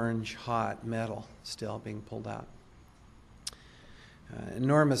red, orange, hot metal still being pulled out.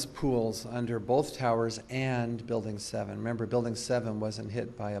 Enormous pools under both towers and Building 7. Remember, Building 7 wasn't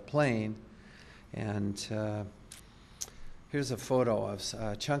hit by a plane. And here's a photo of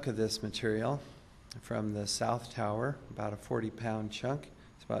a chunk of this material from the South Tower, about a 40-pound chunk.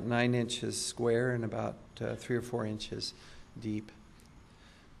 It's about 9 inches square and about 3 or 4 inches deep.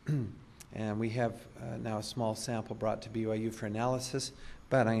 And we have now a small sample brought to BYU for analysis,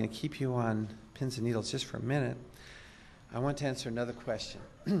 but I'm going to keep you on pins and needles just for a minute. I want to answer another question,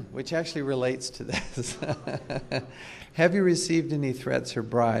 which actually relates to this. Have you received any threats or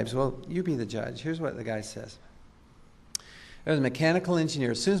bribes? Well, you be the judge. Here's what the guy says. There was a mechanical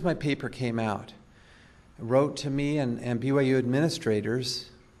engineer, as soon as my paper came out, wrote to me and BYU administrators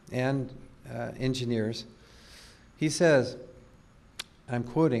and engineers. He says, I'm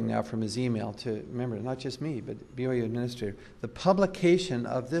quoting now from his email to, remember, not just me, but BYU administrator, the publication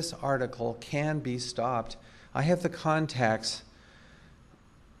of this article can be stopped. I have the contacts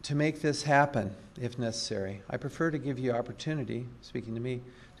to make this happen if necessary. I prefer to give you opportunity, speaking to me,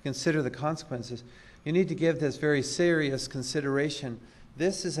 to consider the consequences. You need to give this very serious consideration.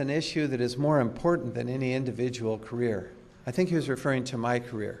 This is an issue that is more important than any individual career. I think he was referring to my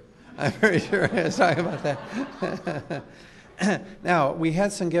career. I'm very sure he was talking about that. Now, we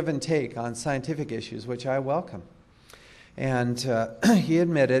had some give and take on scientific issues, which I welcome. And he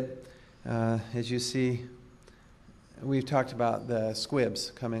admitted, as you see, we've talked about the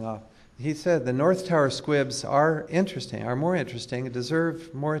squibs coming off. He said the North Tower squibs are interesting, are more interesting, and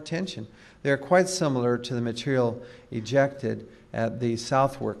deserve more attention. They're quite similar to the material ejected at the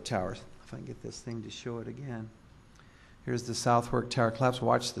Southwark Towers. If I can get this thing to show it again. Here's the Southwark Tower collapse.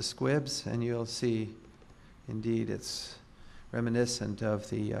 Watch the squibs, and you'll see, indeed, it's reminiscent of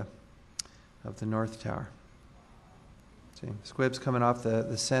the North Tower. See, squibs coming off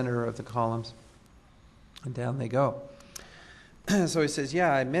the center of the columns, and down they go. So he says,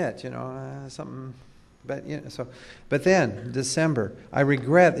 yeah, I admit, something, but but then, December, I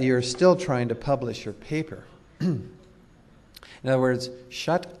regret that you're still trying to publish your paper. In other words,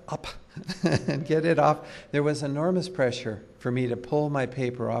 shut up and get it off. There was enormous pressure for me to pull my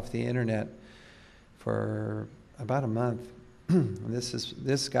paper off the internet for about a month.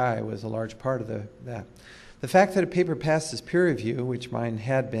 This guy was a large part of that. The fact that a paper passes peer review, which mine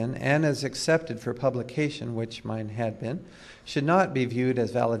had been, and is accepted for publication, which mine had been, should not be viewed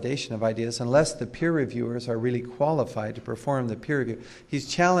as validation of ideas unless the peer reviewers are really qualified to perform the peer review. He's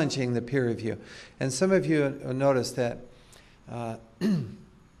challenging the peer review. And some of you noticed that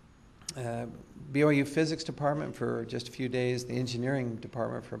BYU Physics Department for just a few days, the Engineering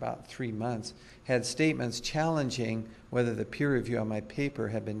Department for about 3 months, had statements challenging whether the peer review on my paper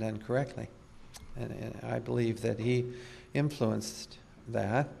had been done correctly. And I believe that he influenced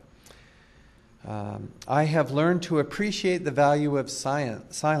that. I have learned to appreciate the value of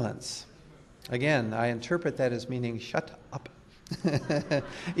silence. Again, I interpret that as meaning shut up.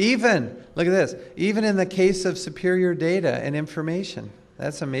 Even, look at this, even in the case of superior data and information.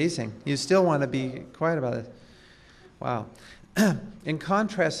 That's amazing. You still want to be quiet about it. Wow. In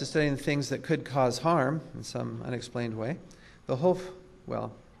contrast to studying things that could cause harm in some unexplained way,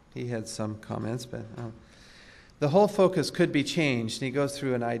 he had some comments, but the whole focus could be changed. And he goes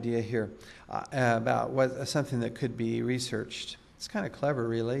through an idea here about something that could be researched. It's kind of clever,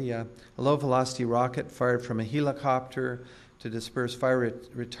 really. A low-velocity rocket fired from a helicopter to disperse fire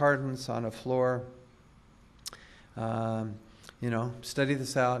retardants on a floor. Study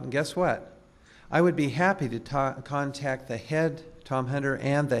this out. And guess what? I would be happy to contact the head, Tom Hunter,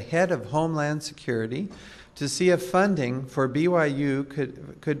 and the head of Homeland Security to see if funding for BYU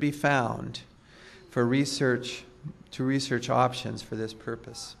could be found for research options for this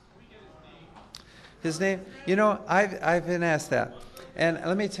purpose. His name, I've been asked that. And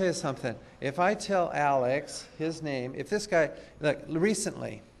let me tell you something. If I tell Alex his name, if this guy, look,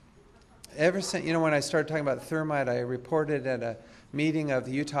 recently, ever since, when I started talking about thermite, I reported at a meeting of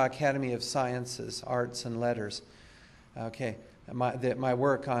the Utah Academy of Sciences, Arts and Letters. Okay, my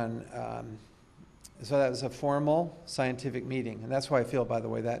work on, so that was a formal scientific meeting. And that's why I feel, by the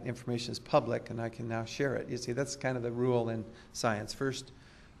way, that information is public and I can now share it. You see, that's kind of the rule in science. First,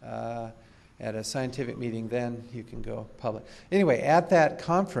 at a scientific meeting, then you can go public. Anyway, at that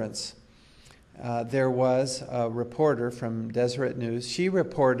conference, there was a reporter from Deseret News. She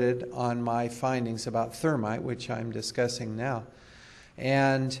reported on my findings about thermite, which I'm discussing now.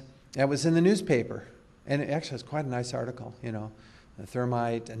 And that was in the newspaper. And it actually was quite a nice article, the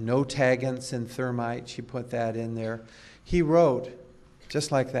thermite, and no tagans in thermite. She put that in there. He wrote,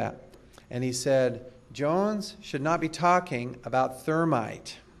 just like that, And he said, Jones should not be talking about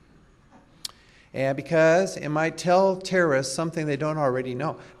thermite. And because it might tell terrorists something they don't already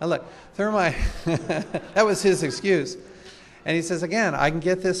know. Now look, thermite, that was his excuse. And he says, again, I can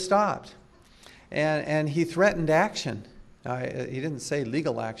get this stopped. And he threatened action. He didn't say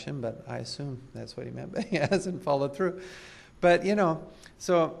legal action, but I assume that's what he meant. But he hasn't followed through. But, you know,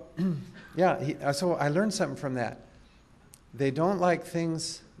 so, yeah, so I learned something from that. They don't like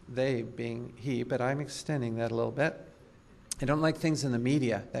things, they being he, but I'm extending that a little bit. They don't like things in the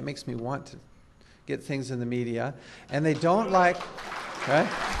media. That makes me want to get things in the media. And they don't like, right?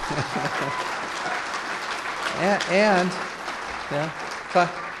 and yeah, so,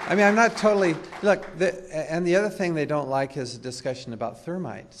 I mean, I'm not totally, look, and the other thing they don't like is a discussion about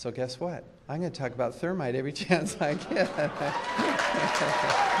thermite. So guess what? I'm going to talk about thermite every chance I get.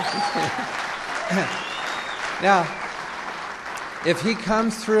 Now, if he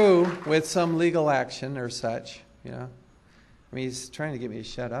comes through with some legal action or such, you know, I mean, he's trying to get me to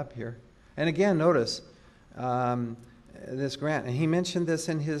shut up here. And again, notice this grant, and he mentioned this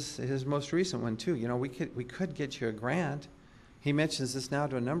in his most recent one too. You know, we could get you a grant. He mentions this now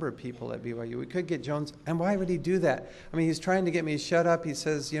to a number of people at BYU. We could get Jones, and why would he do that? I mean, he's trying to get me to shut up. He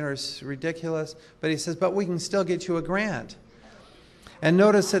says, you know, it's ridiculous. But he says, but we can still get you a grant. And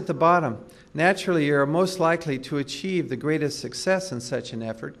notice at the bottom, naturally, you're most likely to achieve the greatest success in such an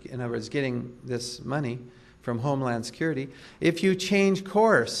effort, in other words, getting this money from Homeland Security, if you change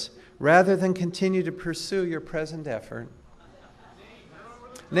course rather than continue to pursue your present effort.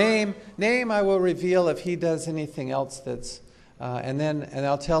 Name I will reveal if he does anything else that's... and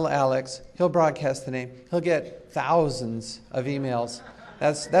I'll tell Alex, he'll broadcast the name. He'll get thousands of emails.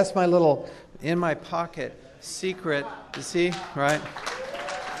 That's my little, in my pocket, secret, you see, right?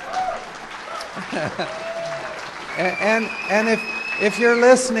 and if you're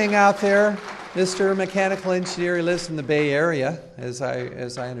listening out there, Mr. Mechanical Engineer who lives in the Bay Area, as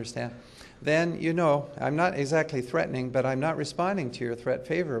I understand, then you know, I'm not exactly threatening, but I'm not responding to your threat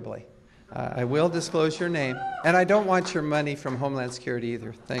favorably. I will disclose your name, and I don't want your money from Homeland Security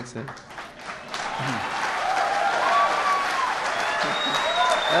either. Thanks, Ed.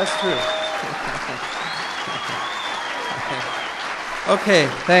 That's true. Okay,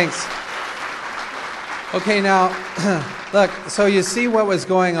 thanks. Okay, now, look, so you see what was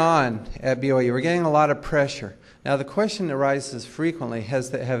going on at BYU. We're getting a lot of pressure. Now, the question that arises frequently,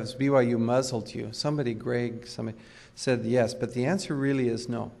 has BYU muzzled you? Somebody said yes, but the answer really is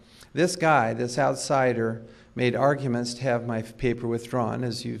no. This guy, this outsider, made arguments to have my paper withdrawn,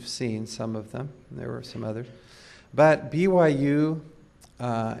 as you've seen some of them. There were some others. But BYU,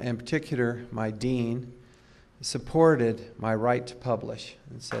 in particular my dean, supported my right to publish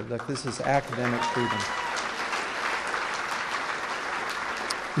and said, look, this is academic freedom.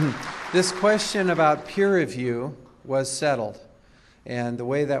 This question about peer review was settled. And the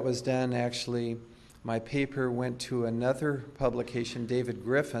way that was done, actually, my paper went to another publication, David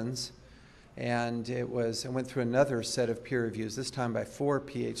Griffin's, and it went through another set of peer reviews, this time by 4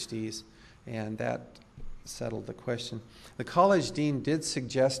 PhDs, and that settled the question. The college dean did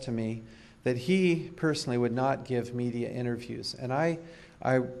suggest to me that he personally would not give media interviews, and I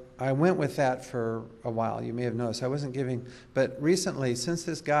went with that for a while. You may have noticed I wasn't giving, but recently, since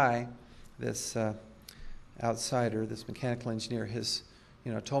this guy, this outsider, this mechanical engineer, has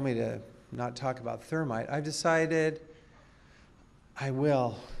told me to not talk about thermite, I've decided I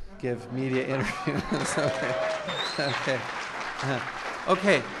will give media interviews.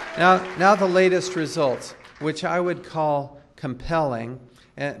 Okay. Now the latest results, which I would call compelling.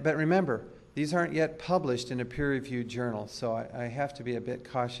 But remember, these aren't yet published in a peer-reviewed journal, so I have to be a bit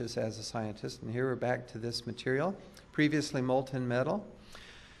cautious as a scientist. And here we're back to this material, previously molten metal.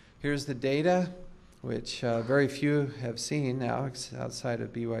 Here's the data, which very few have seen now outside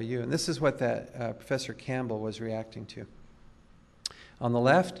of BYU. And this is what that Professor Campbell was reacting to. On the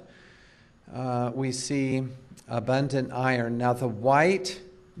left, we see abundant iron. Now the white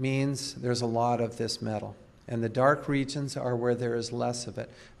means there's a lot of this metal, and the dark regions are where there is less of it.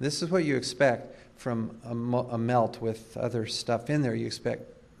 This is what you expect from a melt with other stuff in there. You expect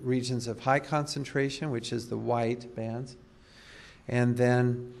regions of high concentration, which is the white bands, and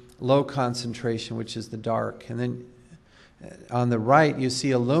then low concentration, which is the dark. And then on the right, you see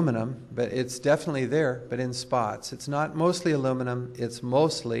aluminum, but it's definitely there, but in spots. It's not mostly aluminum, it's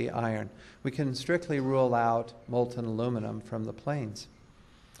mostly iron. We can strictly rule out molten aluminum from the planes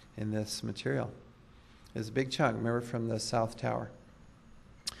in this material. It's a big chunk, remember, from the South Tower.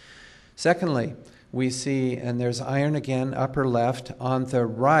 Secondly, we see, and there's iron again, upper left. On the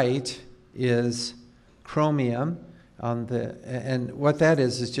right is chromium. And what that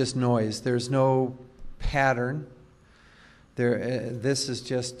is just noise. There's no pattern. This is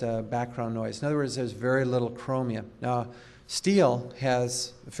just background noise. In other words, there's very little chromium. Now, steel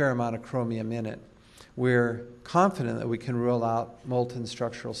has a fair amount of chromium in it. We're confident that we can rule out molten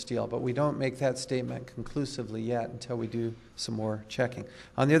structural steel, but we don't make that statement conclusively yet until we do some more checking.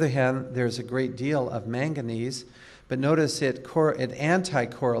 On the other hand, there's a great deal of manganese, but notice it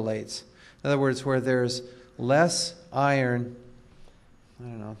anti-correlates. In other words, where there's less iron, I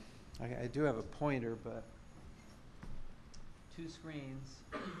don't know, I do have a pointer, but 2 screens.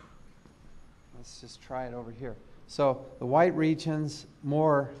 Let's just try it over here. So the white regions,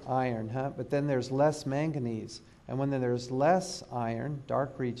 more iron, but then there's less manganese. And when there's less iron,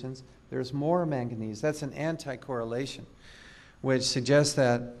 dark regions, there's more manganese. That's an anti-correlation, which suggests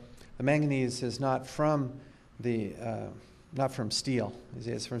that the manganese is not from steel.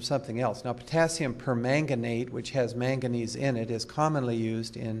 It's from something else. Now, potassium permanganate, which has manganese in it, is commonly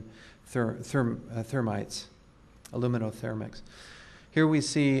used in thermites, aluminothermics. Here we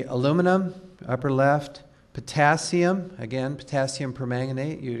see aluminum, upper left, potassium, again, potassium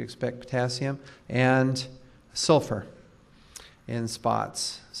permanganate, you'd expect potassium, and sulfur in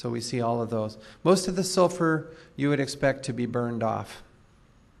spots. So we see all of those. Most of the sulfur you would expect to be burned off,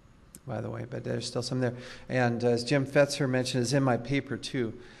 by the way, but there's still some there. And as Jim Fetzer mentioned, is in my paper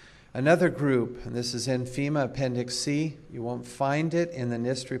too. Another group, and this is in FEMA Appendix C. You won't find it in the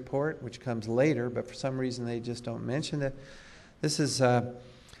NIST report, which comes later, but for some reason they just don't mention it. This is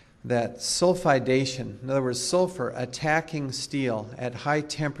that sulfidation, in other words, sulfur attacking steel at high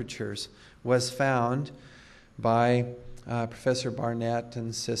temperatures, was found by Professor Barnett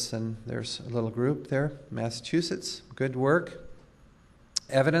and Sisson. There's a little group there, Massachusetts. Good work.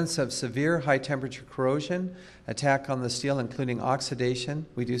 Evidence of severe high temperature corrosion, attack on the steel, including oxidation,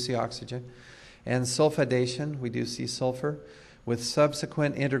 we do see oxygen, and sulfidation, we do see sulfur, with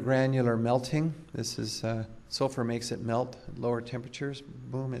subsequent intergranular melting. This is sulfur makes it melt at lower temperatures.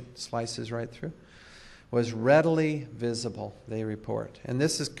 Boom, it slices right through. Was readily visible, they report. And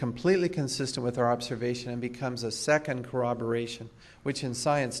this is completely consistent with our observation and becomes a second corroboration, which in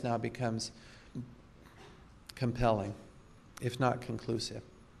science now becomes compelling, if not conclusive.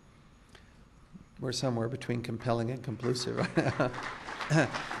 We're somewhere between compelling and conclusive right now.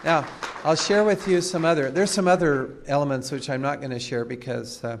 Now, I'll share with you there's some other elements which I'm not going to share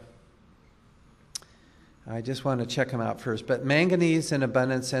because I just want to check them out first. But manganese in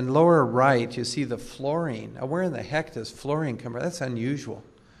abundance, and lower right, you see the fluorine. Now, where in the heck does fluorine come from? That's unusual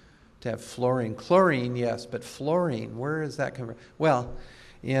to have fluorine. Chlorine, yes, but fluorine, where does that come from? Well,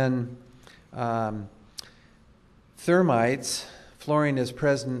 in thermites, fluorine is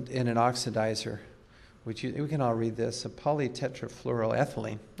present in an oxidizer, which we can all read this, a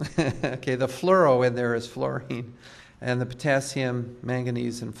polytetrafluoroethylene. Okay, the fluoro in there is fluorine. And the potassium,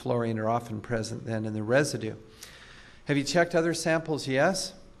 manganese, and fluorine are often present then in the residue. Have you checked other samples?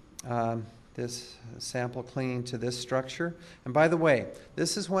 Yes. This sample clinging to this structure. And by the way,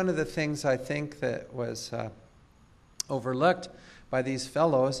 this is one of the things I think that was overlooked by these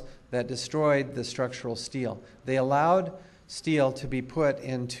fellows that destroyed the structural steel. They allowed steel to be put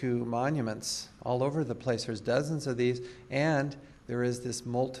into monuments all over the place. There's dozens of these, and there is this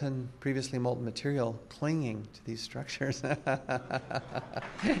previously molten material clinging to these structures.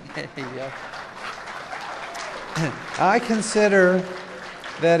 I consider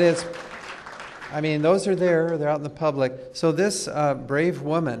that those are there, they're out in the public. So this brave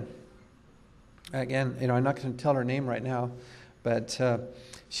woman, again, I'm not going to tell her name right now, but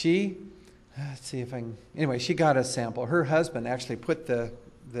she, let's see if I can, anyway, she got a sample. Her husband actually put the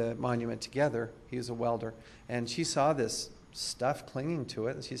monument together. He was a welder, and she saw this stuff clinging to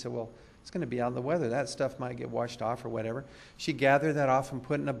it, and she said, well, it's going to be out in the weather. That stuff might get washed off or whatever. She gathered that off and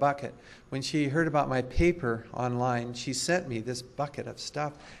put it in a bucket. When she heard about my paper online, she sent me this bucket of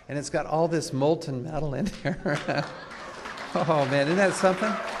stuff, and it's got all this molten metal in there. Oh man, isn't that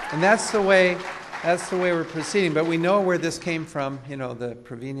something? And that's the way we're proceeding. But we know where this came from. The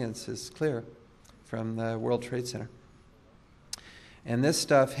provenience is clear from the World Trade Center. And this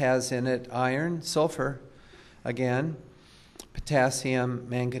stuff has in it iron, sulfur, again, potassium,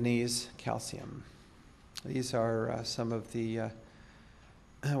 manganese, calcium. These are some of the,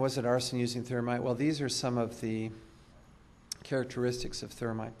 was it arson using thermite? Well, these are some of the characteristics of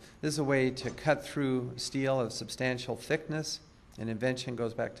thermite. This is a way to cut through steel of substantial thickness. An invention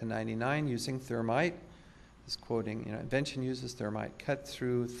goes back to 99 using thermite. This quoting, invention uses thermite, cut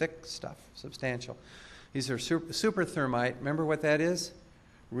through thick stuff, substantial. These are super thermite. Remember what that is?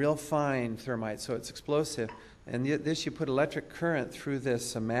 Real fine thermite, so it's explosive. And this, you put electric current through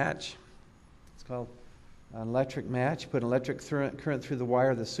this match. It's called an electric match, put an electric current through the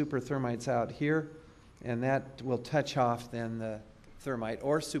wire, the super thermite's out here, and that will touch off then the thermite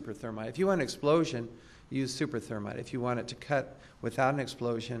or super thermite. If you want an explosion, use super thermite. If you want it to cut without an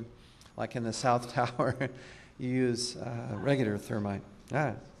explosion, like in the South Tower, you use regular thermite.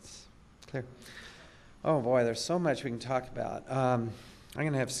 It's clear. Oh boy, there's so much we can talk about. I'm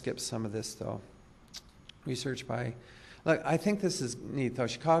going to have to skip some of this though. Research by, look, I think this is neat though.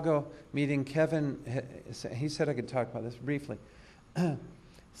 Chicago meeting, Kevin, he said I could talk about this briefly.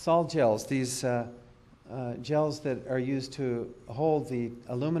 Sol gels, these gels that are used to hold the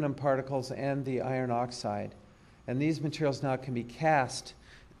aluminum particles and the iron oxide. And these materials now can be cast.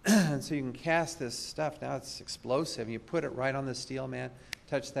 And so you can cast this stuff. Now it's explosive. You put it right on the steel, man.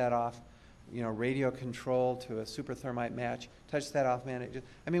 Touch that off. You know, radio control to a super thermite match. Touch that off, man.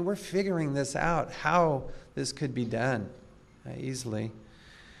 I mean, we're figuring this out, how this could be done easily.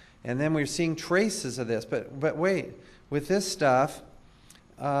 And then we're seeing traces of this. But wait, with this stuff,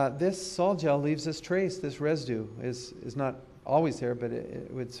 this sol gel leaves this trace. This residue is not always there, but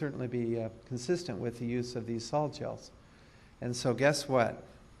it would certainly be consistent with the use of these sol gels. And so guess what?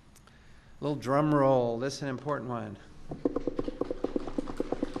 Little drum roll. This is an important one.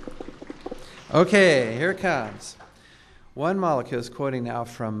 Okay, here it comes. One molecule, is quoting now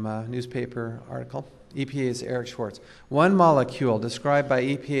from a newspaper article, EPA's Eric Schwartz. One molecule described by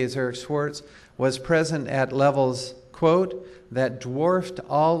EPA's Eric Schwartz was present at levels, quote, that dwarfed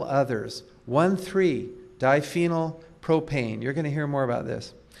all others. 1,3-diphenyl propane. You're going to hear more about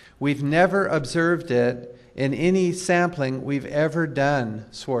this. We've never observed it in any sampling we've ever done,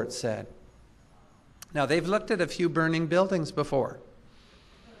 Schwartz said. Now, they've looked at a few burning buildings before.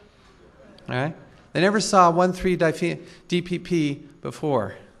 All right? They never saw 1,3-DPP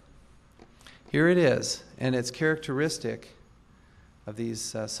before. Here it is, and it's characteristic of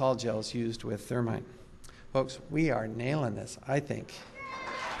these sol gels used with thermite. Folks, we are nailing this, I think.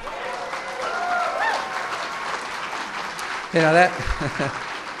 You know that.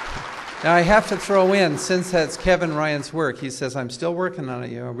 Now I have to throw in, since that's Kevin Ryan's work, he says, I'm still working on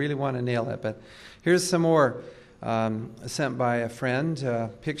it. You know, I really want to nail it. But here's some more sent by a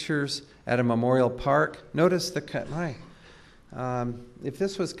friend, pictures at a memorial park. Notice the cut. If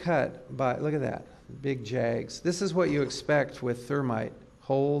this was cut by, look at that, big jags. This is what you expect with thermite,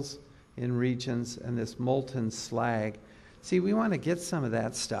 holes in regions and this molten slag. See, we want to get some of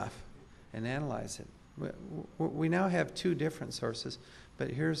that stuff and analyze it. We now have two different sources, but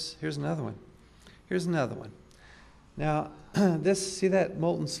here's another one. Here's another one. Now, see that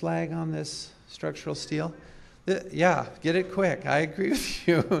molten slag on this structural steel? Yeah, get it quick. I agree with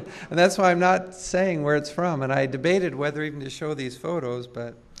you. And that's why I'm not saying where it's from. And I debated whether even to show these photos,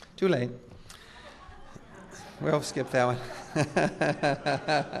 but too late. We'll skip that one.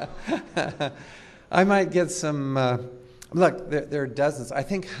 I might get some... look, there are dozens, I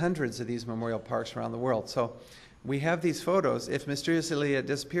think hundreds of these memorial parks around the world. So we have these photos. If mysteriously it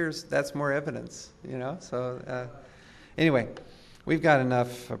disappears, that's more evidence, you know. So anyway, we've got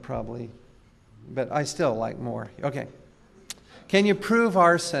enough probably, but I still like more. Okay. Can you prove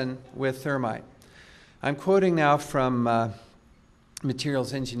arson with thermite? I'm quoting now from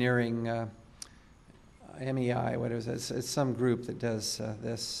Materials Engineering, MEI, what is it? It's some group that does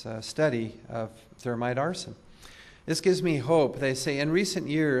this study of thermite arson. This gives me hope. They say, in recent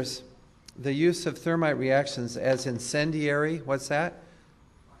years, the use of thermite reactions as incendiary, what's that?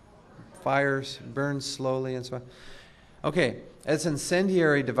 Fires, burns slowly, and so on. Okay, as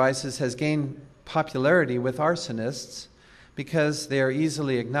incendiary devices has gained popularity with arsonists because they are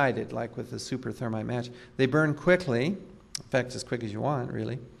easily ignited, like with the super thermite match. They burn quickly, in fact, as quick as you want,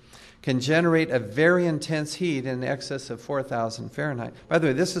 really, can generate a very intense heat in excess of 4,000 Fahrenheit. By the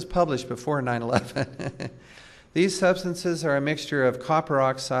way, this is published before 9/11. These substances are a mixture of copper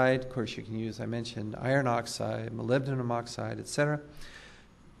oxide, of course you can use, I mentioned, iron oxide, molybdenum oxide, etc.,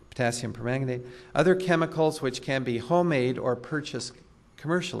 potassium permanganate, other chemicals which can be homemade or purchased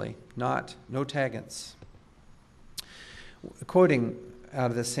commercially, no tagans. Quoting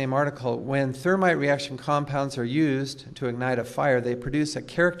out of the same article, when thermite reaction compounds are used to ignite a fire, they produce a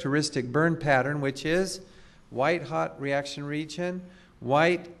characteristic burn pattern, which is white hot reaction region,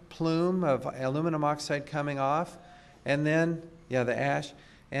 white plume of aluminum oxide coming off, and then, the ash,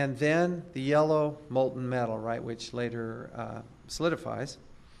 and then the yellow molten metal, right, which later solidifies.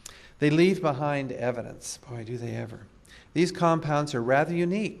 They leave behind evidence. Boy, do they ever. These compounds are rather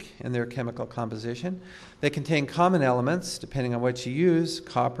unique in their chemical composition. They contain common elements, depending on what you use,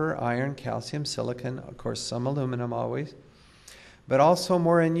 copper, iron, calcium, silicon, of course some aluminum always, but also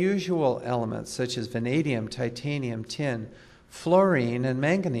more unusual elements such as vanadium, titanium, tin, fluorine, and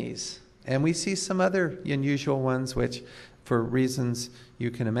manganese. And we see some other unusual ones, which, for reasons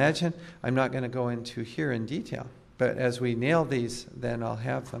you can imagine, I'm not going to go into here in detail. But as we nail these, then I'll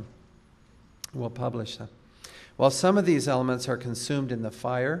have them. We'll publish them. While some of these elements are consumed in the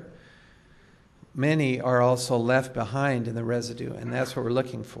fire, many are also left behind in the residue, and that's what we're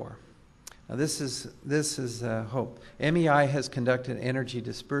looking for. Now this is hope. MEI has conducted energy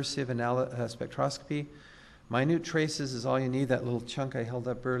dispersive spectroscopy. Minute traces is all you need. That little chunk I held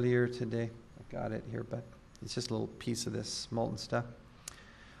up earlier today. I got it here, but it's just a little piece of this molten stuff.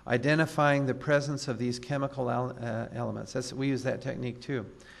 Identifying the presence of these chemical elements. We use that technique too.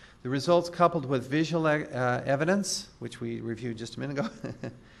 The results, coupled with visual evidence, which we reviewed just a minute ago,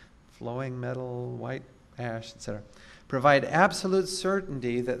 flowing metal, white ash, etc., provide absolute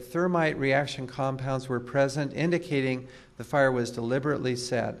certainty that thermite reaction compounds were present, indicating the fire was deliberately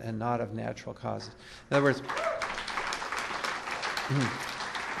set and not of natural causes. In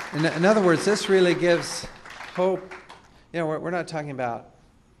other words, this really gives hope. You know, we're not talking about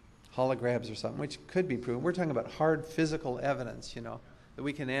holograms or something, which could be proven. We're talking about hard physical evidence, you know, that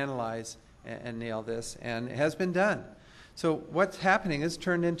we can analyze and nail this, and it has been done. So what's happening is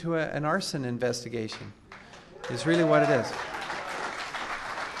turned into an arson investigation, is really what it is.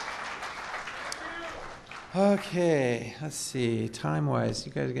 Okay, let's see, time-wise,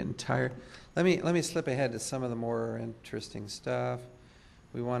 you guys are getting tired. Let me slip ahead to some of the more interesting stuff.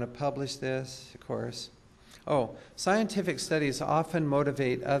 We want to publish this, of course. Oh, scientific studies often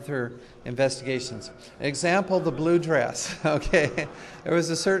motivate other investigations. Example, the blue dress. Okay, there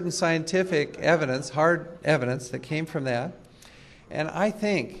was a certain scientific evidence, hard evidence, that came from that. And I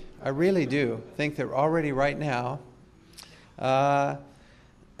really do think that already right now, the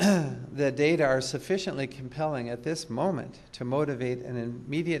data are sufficiently compelling at this moment to motivate an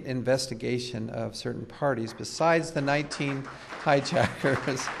immediate investigation of certain parties besides the 19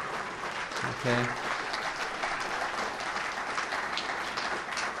 hijackers. Okay.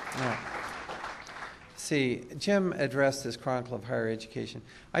 Now, see, Jim addressed this Chronicle of Higher Education.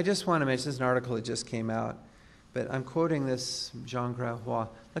 I just want to mention, this is an article that just came out, but I'm quoting this Jean Gravois.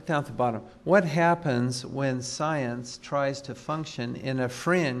 Look down at the bottom. What happens when science tries to function in a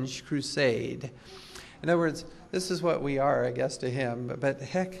fringe crusade? In other words, this is what we are, I guess, to him. But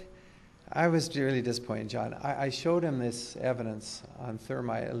heck, I was really disappointed, John. I showed him this evidence on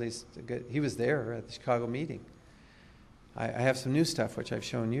thermite, at least he was there at the Chicago meeting. I have some new stuff, which I've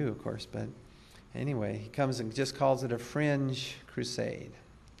shown you, of course, but anyway, he comes and just calls it a fringe crusade.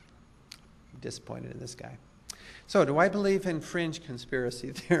 I'm disappointed in this guy. So, do I believe in fringe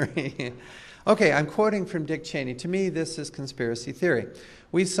conspiracy theory? Okay, I'm quoting from Dick Cheney. To me, this is conspiracy theory.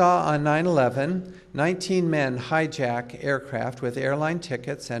 We saw on 9/11, 19 men hijack aircraft with airline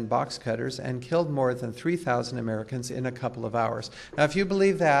tickets and box cutters and killed more than 3,000 Americans in a couple of hours. Now, if you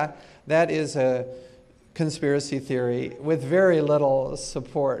believe that, that is a conspiracy theory with very little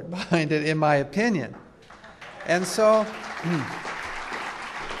support behind it, in my opinion. And so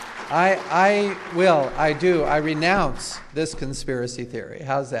I renounce this conspiracy theory.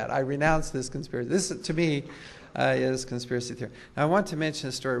 How's that? I renounce this conspiracy. This, to me, is conspiracy theory. Now, I want to mention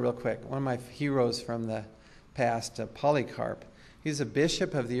a story real quick. One of my heroes from the past, Polycarp. He's a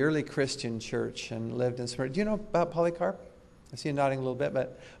bishop of the early Christian church and lived in Smyrna. Do you know about Polycarp? I see you nodding a little bit,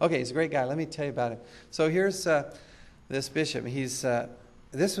 but okay, he's a great guy. Let me tell you about him. So here's this bishop.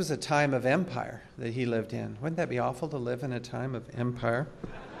 This was a time of empire that he lived in. Wouldn't that be awful to live in a time of empire?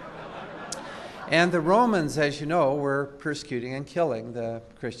 And the Romans, as you know, were persecuting and killing the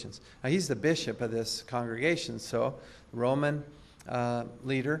Christians. Now, he's the bishop of this congregation, so Roman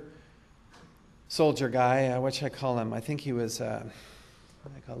leader, soldier guy, what should I call him? I think he was what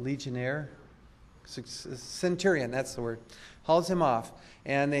do I call legionnaire? Centurion, that's the word. Hauls him off,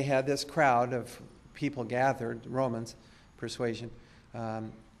 and they had this crowd of people gathered, Romans, persuasion,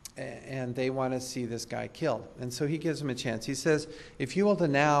 and they want to see this guy killed. And so he gives them a chance. He says, if you will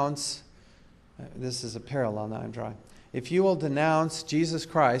denounce, this is a parallel now I'm drawing, if you will denounce Jesus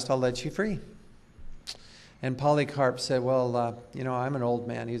Christ, I'll let you free. And Polycarp said, well, I'm an old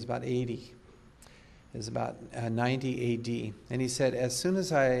man. He was about 80. It was about 90 AD. And he said, as soon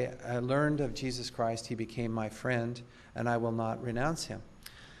as I learned of Jesus Christ, he became my friend, and I will not renounce him.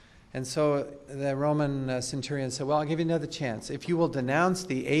 And so the Roman centurion said, well, I'll give you another chance. If you will denounce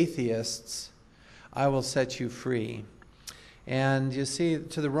the atheists, I will set you free. And you see,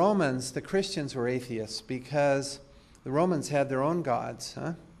 to the Romans, the Christians were atheists because the Romans had their own gods.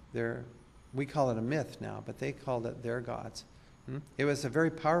 We call it a myth now, but they called it their gods. It was a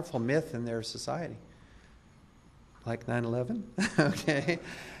very powerful myth in their society. Like 9/11, okay?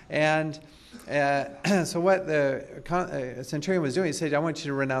 And so what the centurion was doing, he said, I want you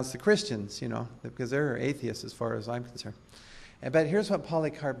to renounce the Christians, you know, because they're atheists as far as I'm concerned. But here's what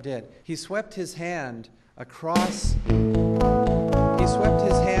Polycarp did. He swept his hand across the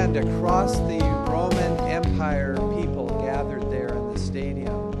Roman Empire people gathered there in the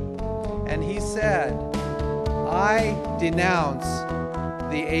stadium. And he said, I denounce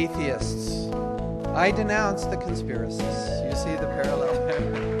the atheists. I denounce the conspiracists. You see the parallel there?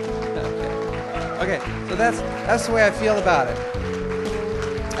 Okay, so that's the way I feel about it.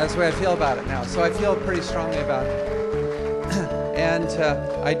 That's the way I feel about it now. So I feel pretty strongly about it. And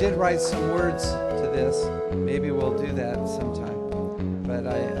I did write some words to this. Maybe we'll do that sometime. But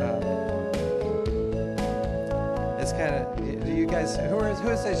it's kind of, do you guys,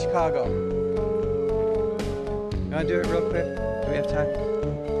 who says Chicago? You want to do it real quick? Do we have time?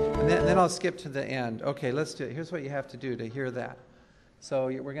 And then I'll skip to the end. Okay, let's do it. Here's what you have to do to hear that. So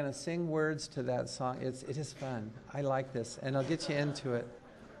we're going to sing words to that song. It is fun. I like this, and I'll get you into it.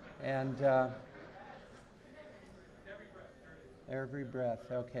 And every breath.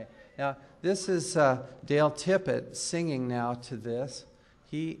 Okay. Now this is Dale Tippett singing now to this.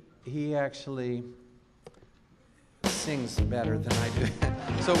 He actually sings better than I do.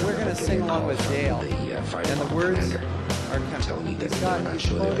 So we're going to sing along with Dale, and the words are kind of. He's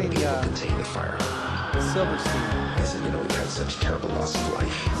quoting Silverstein. I said, you know, we've had such terrible loss of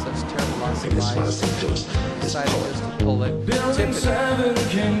life. Such terrible loss of I just want to life. sing to us this Decided poem. just to pull it. Building 7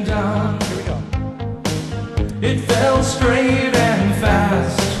 came down. Here we go. It fell straight and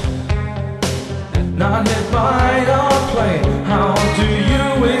fast. Not hit by a plane. How do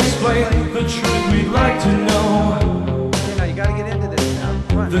you explain the truth we'd like to know? Okay, now you got to get into this now.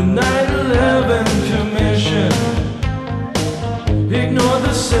 Come on. The 9/11 Commission ignored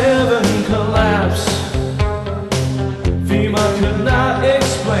the 7 collapse. FEMA could not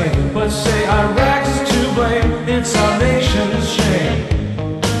explain, but say Iraq's to blame. It's our nation's shame.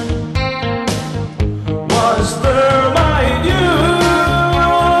 Was thermite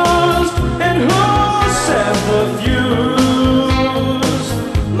used? And who set the fuse?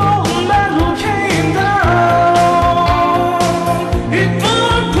 Molten metal came down. It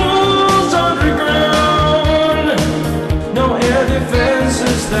burned pools underground. No air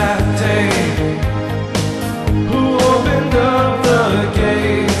defenses that day. Who opened up the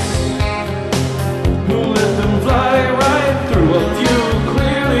gates? Who let them fly right through? A few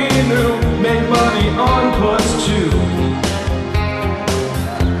clearly knew, made money on puts too.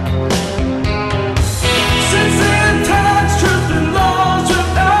 Since then, times, truth and laws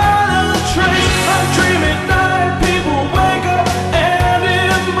without a trace. I dream at night, people wake up and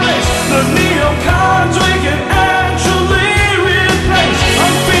embrace the neocons we can actually replace.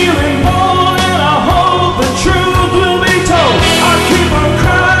 I'm feeling bold and I hope the truth will be told. I keep on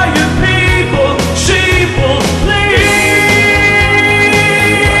crying, people, sheeple,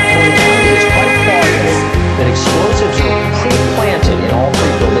 It's quite plausible that explosives were pre-planted in all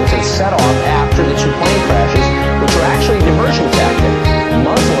 3 buildings and set off after the 2 plane crashes, which were actually a diversion tactic.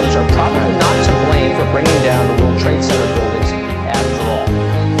 Muslims are probably not to blame for bringing down the World Trade Center buildings after all.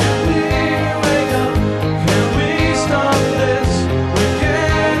 Can we stop this? We're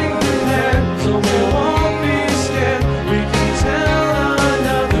getting prepared, so we won't be scared. We can tell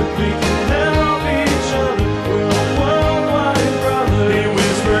another, we can help each other. We're a worldwide brother. He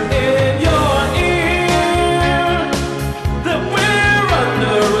whispered in your ear that we're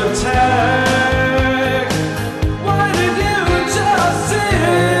under attack. Why did you just sit?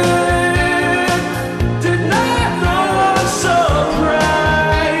 Did not know I'm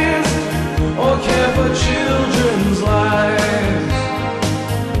surprised or care for children's lives.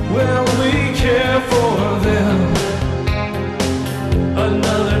 Well, we care for them.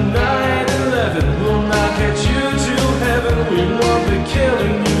 Another 9/11 will not get you to heaven. We want the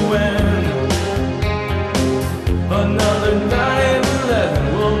killing you end. Another 9/11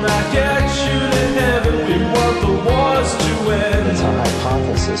 will not get you to heaven. We want the wars to end. It's a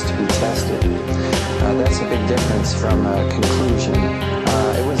hypothesis to be tested. That's a big difference from a conclusion.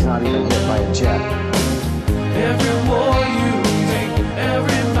 It was not even hit by a jet. Every war you make,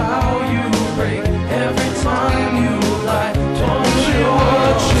 every vow you break, every time you lie, don't you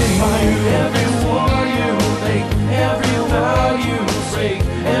watching you? Every war you make, every vow you break,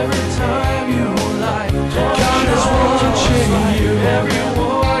 every time you lie, God is watching you. Every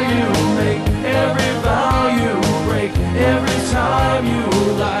war you make, every vow you break, every time you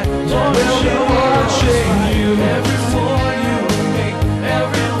lie, don't you watching you? Every war you make,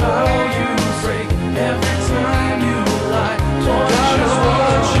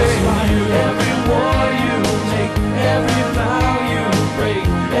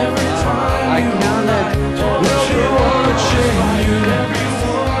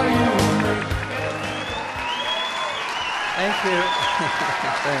 Thank you.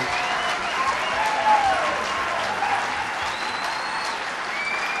 Thanks.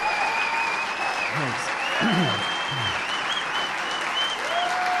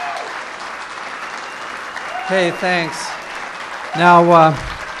 Hey, thanks. Now,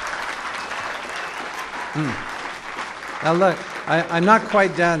 now look, I'm not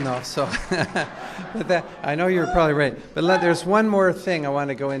quite done though, so but that, I know you're probably right. But there's one more thing I want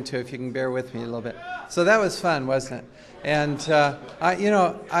to go into, if you can bear with me a little bit. So that was fun, wasn't it? And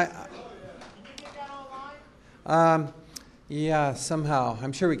yeah, somehow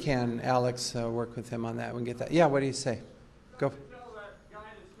I'm sure we can. Alex, work with him on that. We can get that. Yeah, what do you say? Go.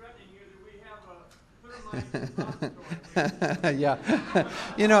 Yeah.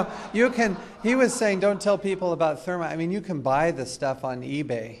 You can, he was saying don't tell people about thermite. I mean, you can buy the stuff on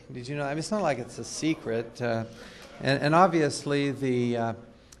eBay. Did you know? I mean, it's not like it's a secret. And obviously the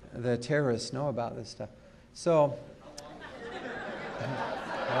terrorists know about this stuff. So,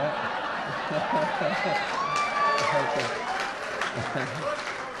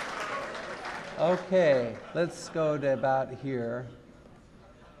 okay, let's go to about here.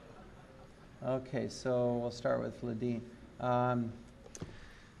 Okay, so we'll start with Ledeen.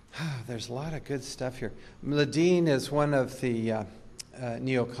 There's a lot of good stuff here. Ledeen is one of the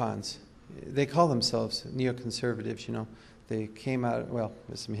neocons. They call themselves neoconservatives, you know. They came out, well,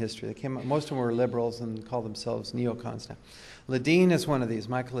 there's some history. They came out, most of them were liberals and call themselves neocons now. Ledeen is one of these,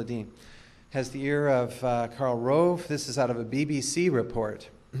 Michael Ledeen. Has the ear of Karl Rove. This is out of a BBC report.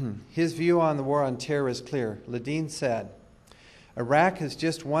 His view on the war on terror is clear. Ledeen said, Iraq is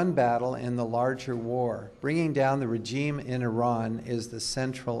just one battle in the larger war. Bringing down the regime in Iran is the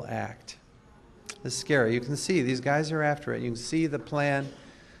central act. This is scary. You can see these guys are after it. You can see the plan,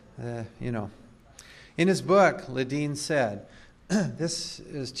 you know. In his book, Ledeen said, this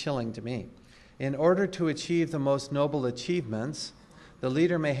is chilling to me. In order to achieve the most noble achievements, the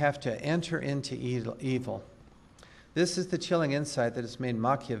leader may have to enter into evil. This is the chilling insight that has made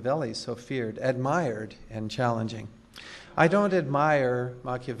Machiavelli so feared, admired, and challenging. I don't admire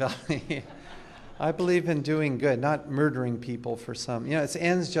Machiavelli. I believe in doing good, not murdering people for some. You know, it's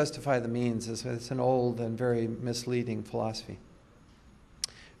ends justify the means. It's an old and very misleading philosophy.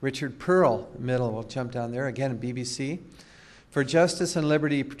 Richard Pearl, middle, we'll jump down there, again, BBC. For justice and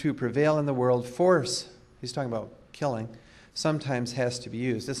liberty to prevail in the world, force, he's talking about killing, sometimes has to be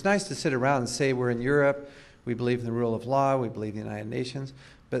used. It's nice to sit around and say we're in Europe, we believe in the rule of law, we believe in the United Nations,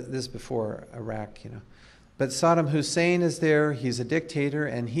 but this is before Iraq, you know. But Saddam Hussein is there, he's a dictator,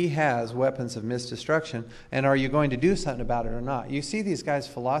 and he has weapons of mass destruction, and are you going to do something about it or not? You see these guys'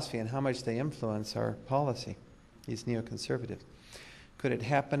 philosophy and how much they influence our policy, these neoconservatives. Could it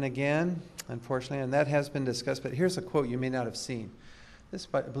happen again? Unfortunately, and that has been discussed, but here's a quote you may not have seen. This,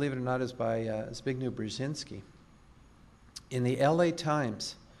 believe it or not, is by Zbigniew Brzezinski. In the LA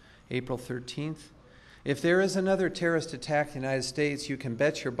Times, April 13th, if there is another terrorist attack in the United States, you can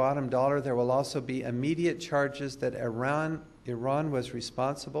bet your bottom dollar there will also be immediate charges that Iran was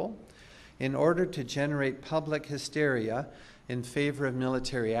responsible in order to generate public hysteria in favor of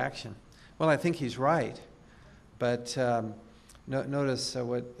military action. Well, I think he's right, but notice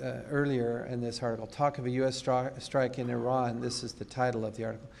what earlier in this article, talk of a U.S. strike in Iran, this is the title of the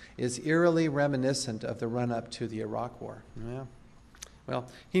article, is eerily reminiscent of the run-up to the Iraq War. Yeah. Well,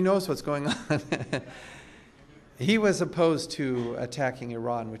 he knows what's going on. He was opposed to attacking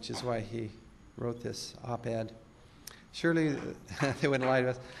Iran, which is why he wrote this op-ed. Surely they wouldn't lie to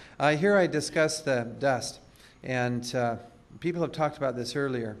us. Here I discuss the dust, and people have talked about this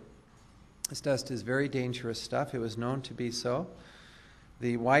earlier. This dust is very dangerous stuff. It was known to be so.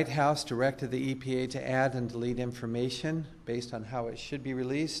 The White House directed the EPA to add and delete information based on how it should be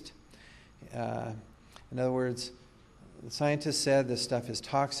released. In other words, the scientists said this stuff is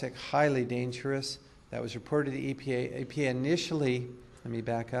toxic, highly dangerous. That was reported to the EPA. EPA initially, let me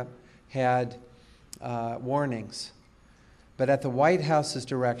back up, had warnings. But at the White House's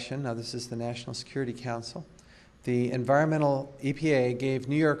direction, now this is the National Security Council, the environmental EPA gave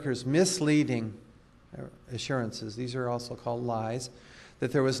New Yorkers misleading assurances, these are also called lies,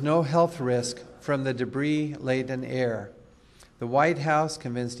 that there was no health risk from the debris-laden air. The White House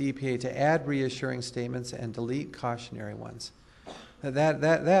convinced EPA to add reassuring statements and delete cautionary ones.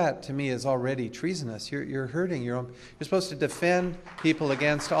 That to me is already treasonous. You're hurting your own. You're supposed to defend people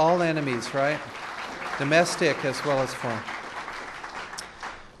against all enemies, right? Domestic as well as foreign.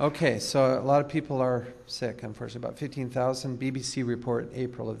 Okay, so a lot of people are sick, unfortunately. About 15,000, BBC report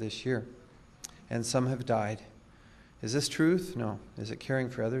April of this year. And some have died. Is this truth? No. Is it caring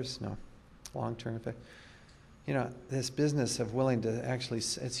for others? No. Long-term effect. you know, this business of willing to actually,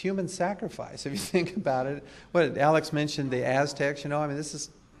 it's human sacrifice if you think about it. What Alex mentioned, the Aztecs, you know, I mean, this is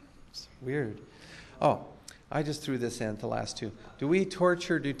it's weird. Oh, I just threw this in at the last two. Do we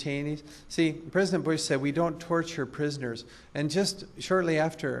torture detainees? See, President Bush said we don't torture prisoners. And just shortly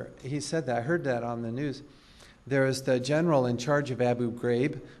after he said that, I heard that on the news, there was the general in charge of Abu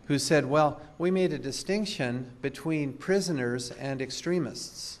Ghraib who said, well, we made a distinction between prisoners and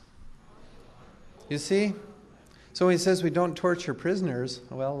extremists. You see? So when he says we don't torture prisoners,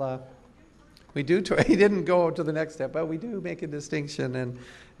 well, we do. He didn't go to the next step, but we do make a distinction, and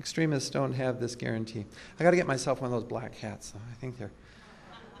extremists don't have this guarantee. I got to get myself one of those black hats. I think they're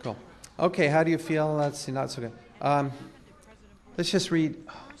cool. Okay, how do you feel? Let's see, not so good. Let's just read.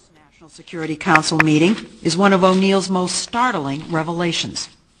 National Security Council meeting is one of O'Neill's most startling revelations.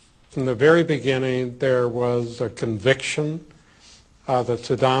 From the very beginning, there was a conviction that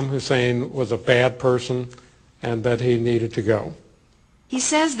Saddam Hussein was a bad person and that he needed to go. He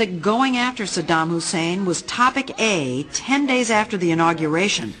says that going after Saddam Hussein was topic A 10 days after the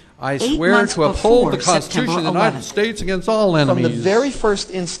inauguration. I swear to uphold the Constitution of the United States against all enemies. From the very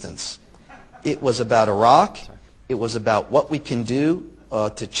first instance, it was about Iraq. It was about what we can do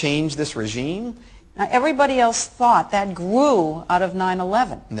to change this regime. Now, everybody else thought that grew out of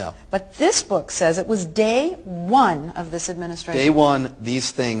 9/11. No. But this book says it was day one of this administration. Day one,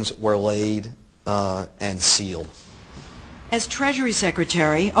 these things were laid and sealed. As Treasury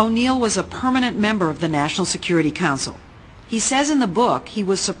Secretary, O'Neill was a permanent member of the National Security Council. He says in the book he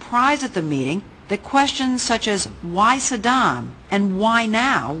was surprised at the meeting that questions such as why Saddam and why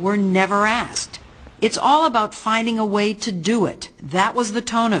now were never asked. It's all about finding a way to do it. That was the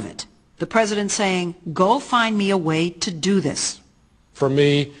tone of it. The president saying, go find me a way to do this. For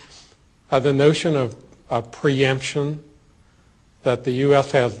me, the notion of preemption, that the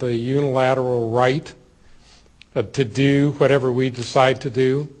U.S. has the unilateral right to do whatever we decide to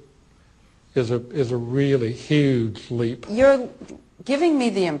do, is a really huge leap. You're giving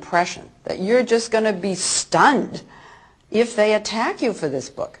me the impression that you're just going to be stunned if they attack you for this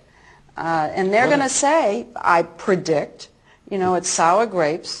book. And they're going to say, I predict, you know, it's sour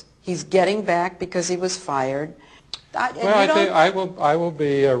grapes. He's getting back because he was fired. I will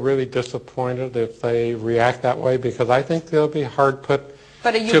be really disappointed if they react that way, because I think they'll be hard put.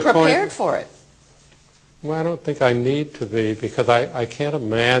 But are you prepared for it? Well, I don't think I need to be, because I can't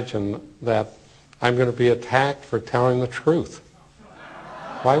imagine that I'm going to be attacked for telling the truth.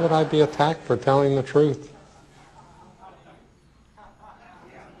 Why would I be attacked for telling the truth?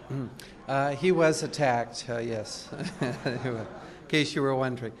 He was attacked, yes. In case you were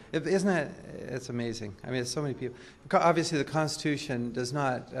wondering. Isn't that, it's amazing. I mean, it's so many people. Obviously, the Constitution does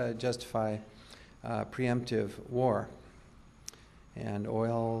not justify preemptive war. And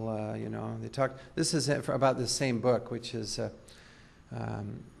oil, you know, they talk, this is about the same book, which is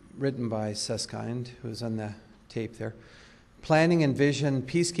written by Susskind, who's on the tape there. Planning and vision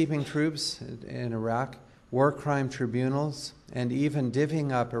peacekeeping troops in Iraq, war crime tribunals, and even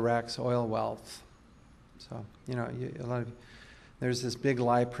divvying up Iraq's oil wealth. So, you know, a lot of, there's this big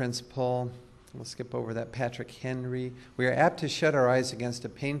lie principle. We'll skip over that. Patrick Henry. We are apt to shut our eyes against a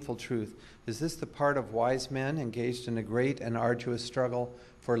painful truth. Is this the part of wise men engaged in a great and arduous struggle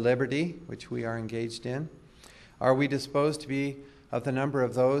for liberty, which we are engaged in? Are we disposed to be of the number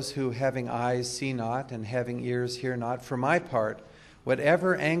of those who, having eyes, see not, and having ears, hear not? For my part,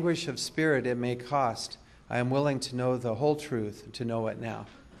 whatever anguish of spirit it may cost, I am willing to know the whole truth, to know it now.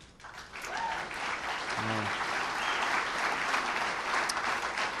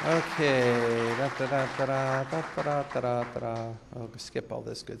 Okay. I'll skip all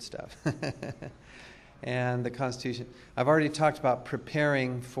this good stuff. And the Constitution. I've already talked about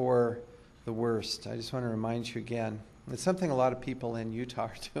preparing for the worst. I just want to remind you again. It's something a lot of people in Utah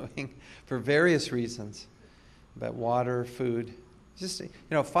are doing for various reasons. But water, food. Just, you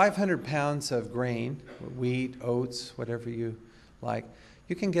know, 500 pounds of grain, wheat, oats, whatever you like.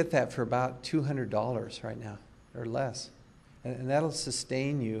 You can get that for about $200 right now, or less. And that'll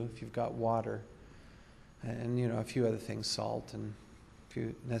sustain you if you've got water. And, you know, a few other things, salt and a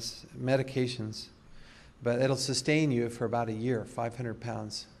few medications. But it'll sustain you for about a year, 500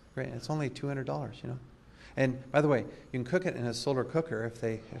 pounds. Great. It's only $200, you know. And, by the way, you can cook it in a solar cooker if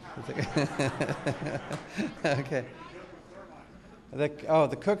they okay.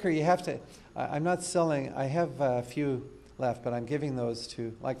 The cooker, you have to, I'm not selling, I have a few left, but I'm giving those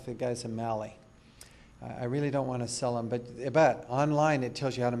to, like the guys in Mali. I really don't want to sell them, but online it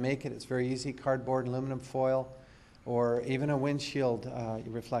tells you how to make it. It's very easy, cardboard, aluminum foil, or even a windshield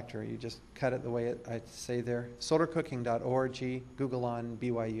reflector. You just cut it the way I say there. Solarcooking.org, Google on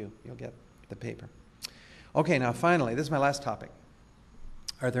BYU. You'll get the paper. Okay, now finally, this is my last topic.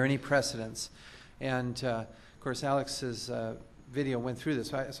 Are there any precedents? And of course, Alex's video went through this,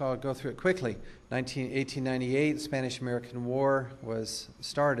 so I'll go through it quickly. 1898, Spanish-American War was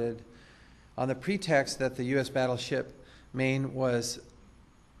started on the pretext that the U.S. battleship Maine was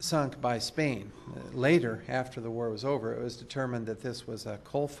sunk by Spain. Later, after the war was over, it was determined that this was a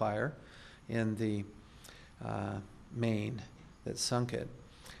coal fire in the Maine that sunk it.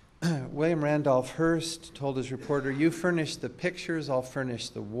 William Randolph Hearst told his reporter, "You furnish the pictures, I'll furnish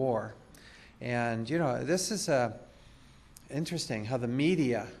the war." And you know, this is interesting how the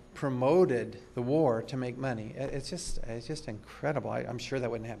media promoted the war to make money. It's just incredible. I'm sure that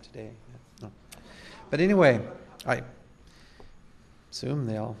wouldn't happen today. No. But anyway, I assume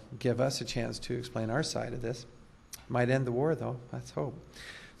they'll give us a chance to explain our side of this. Might end the war, though. Let's hope.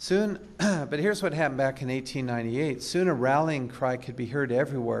 Soon, but here's what happened back in 1898. Soon a rallying cry could be heard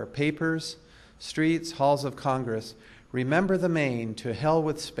everywhere. Papers, streets, halls of Congress. Remember the Maine, to hell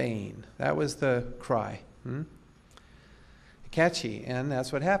with Spain. That was the cry. Catchy, and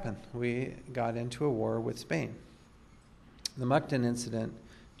that's what happened. We got into a war with Spain. The Mukden incident,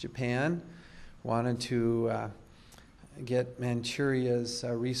 Japan wanted to get Manchuria's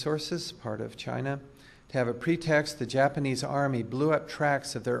resources, part of China. To have a pretext, the Japanese army blew up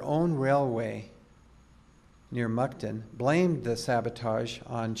tracks of their own railway near Mukden, blamed the sabotage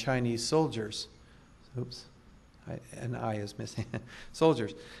on Chinese soldiers. Oops, an I is missing.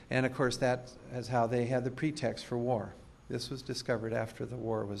 Soldiers. And of course, that is how they had the pretext for war. This was discovered after the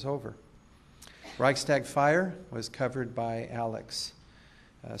war was over. Reichstag fire was covered by Alex,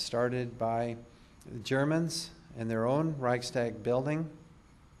 started by the Germans in their own Reichstag building,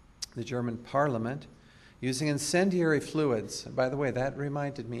 the German parliament, using incendiary fluids. By the way, that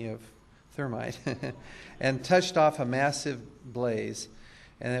reminded me of thermite, and touched off a massive blaze.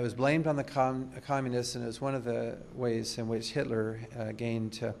 And it was blamed on the communists, and it was one of the ways in which Hitler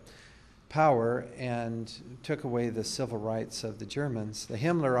gained power and took away the civil rights of the Germans. The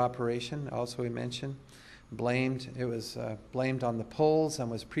Himmler operation, also we mentioned, it was blamed on the Poles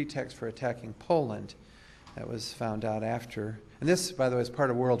and was pretext for attacking Poland. That was found out after. And this, by the way, is part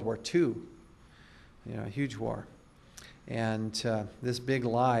of World War II. You know, a huge war. And this big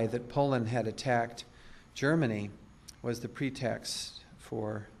lie that Poland had attacked Germany was the pretext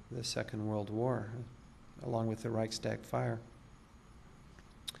for the Second World War, along with the Reichstag fire.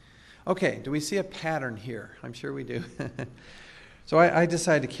 Okay, do we see a pattern here? I'm sure we do. So I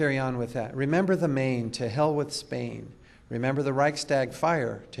decided to carry on with that. Remember the Maine, to hell with Spain. Remember the Reichstag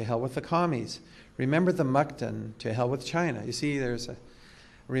fire, to hell with the commies. Remember the Mukden, to hell with China. You see, there's a...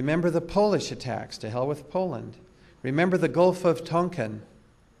 Remember the Polish attacks, to hell with Poland. Remember the Gulf of Tonkin,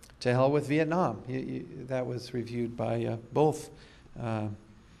 to hell with Vietnam. That was reviewed by both,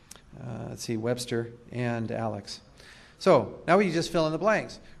 Webster and Alex. So now we just fill in the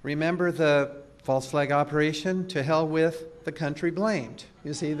blanks. Remember the false flag operation, to hell with the country blamed.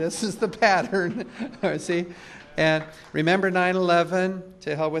 You see, this is the pattern. See? And remember 9/11,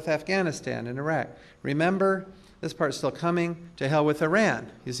 to hell with Afghanistan and Iraq. Remember, this part's still coming, to hell with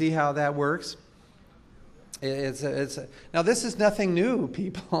Iran. You see how that works? Now, this is nothing new,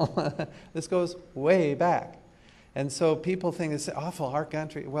 people. This goes way back. And so people think it's awful, our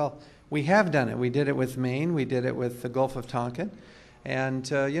country. Well, we have done it. We did it with Maine. We did it with the Gulf of Tonkin. And,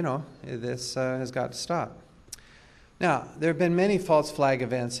 this has got to stop. Now, there have been many false flag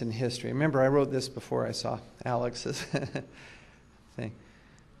events in history. Remember, I wrote this before I saw Alex's thing.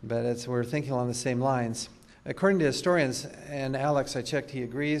 But we're thinking along the same lines. According to historians, and Alex, I checked, he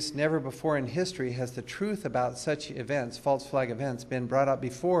agrees, never before in history has the truth about such events, false flag events, been brought up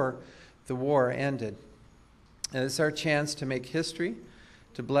before the war ended. And it's our chance to make history,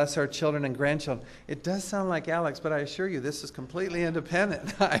 to bless our children and grandchildren. It does sound like Alex, but I assure you this is completely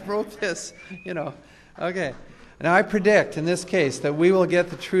independent. I wrote this, Okay. Now I predict in this case that we will get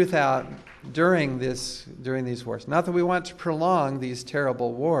the truth out during these wars. Not that we want to prolong these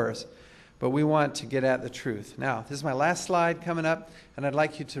terrible wars, but we want to get at the truth. Now, this is my last slide coming up, and I'd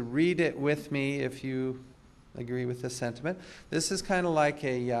like you to read it with me if you agree with this sentiment. This is kind of like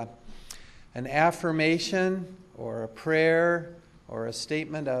an affirmation or a prayer or a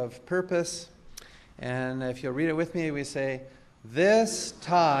statement of purpose. And if you'll read it with me, we say, "This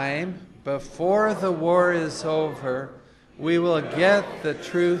time, before the war is over, we will get the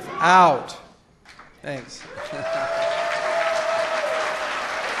truth out." Thanks.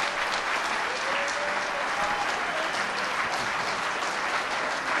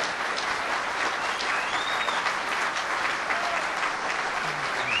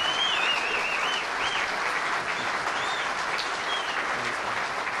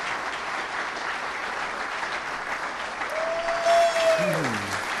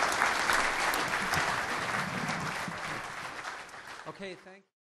 Okay, thank you.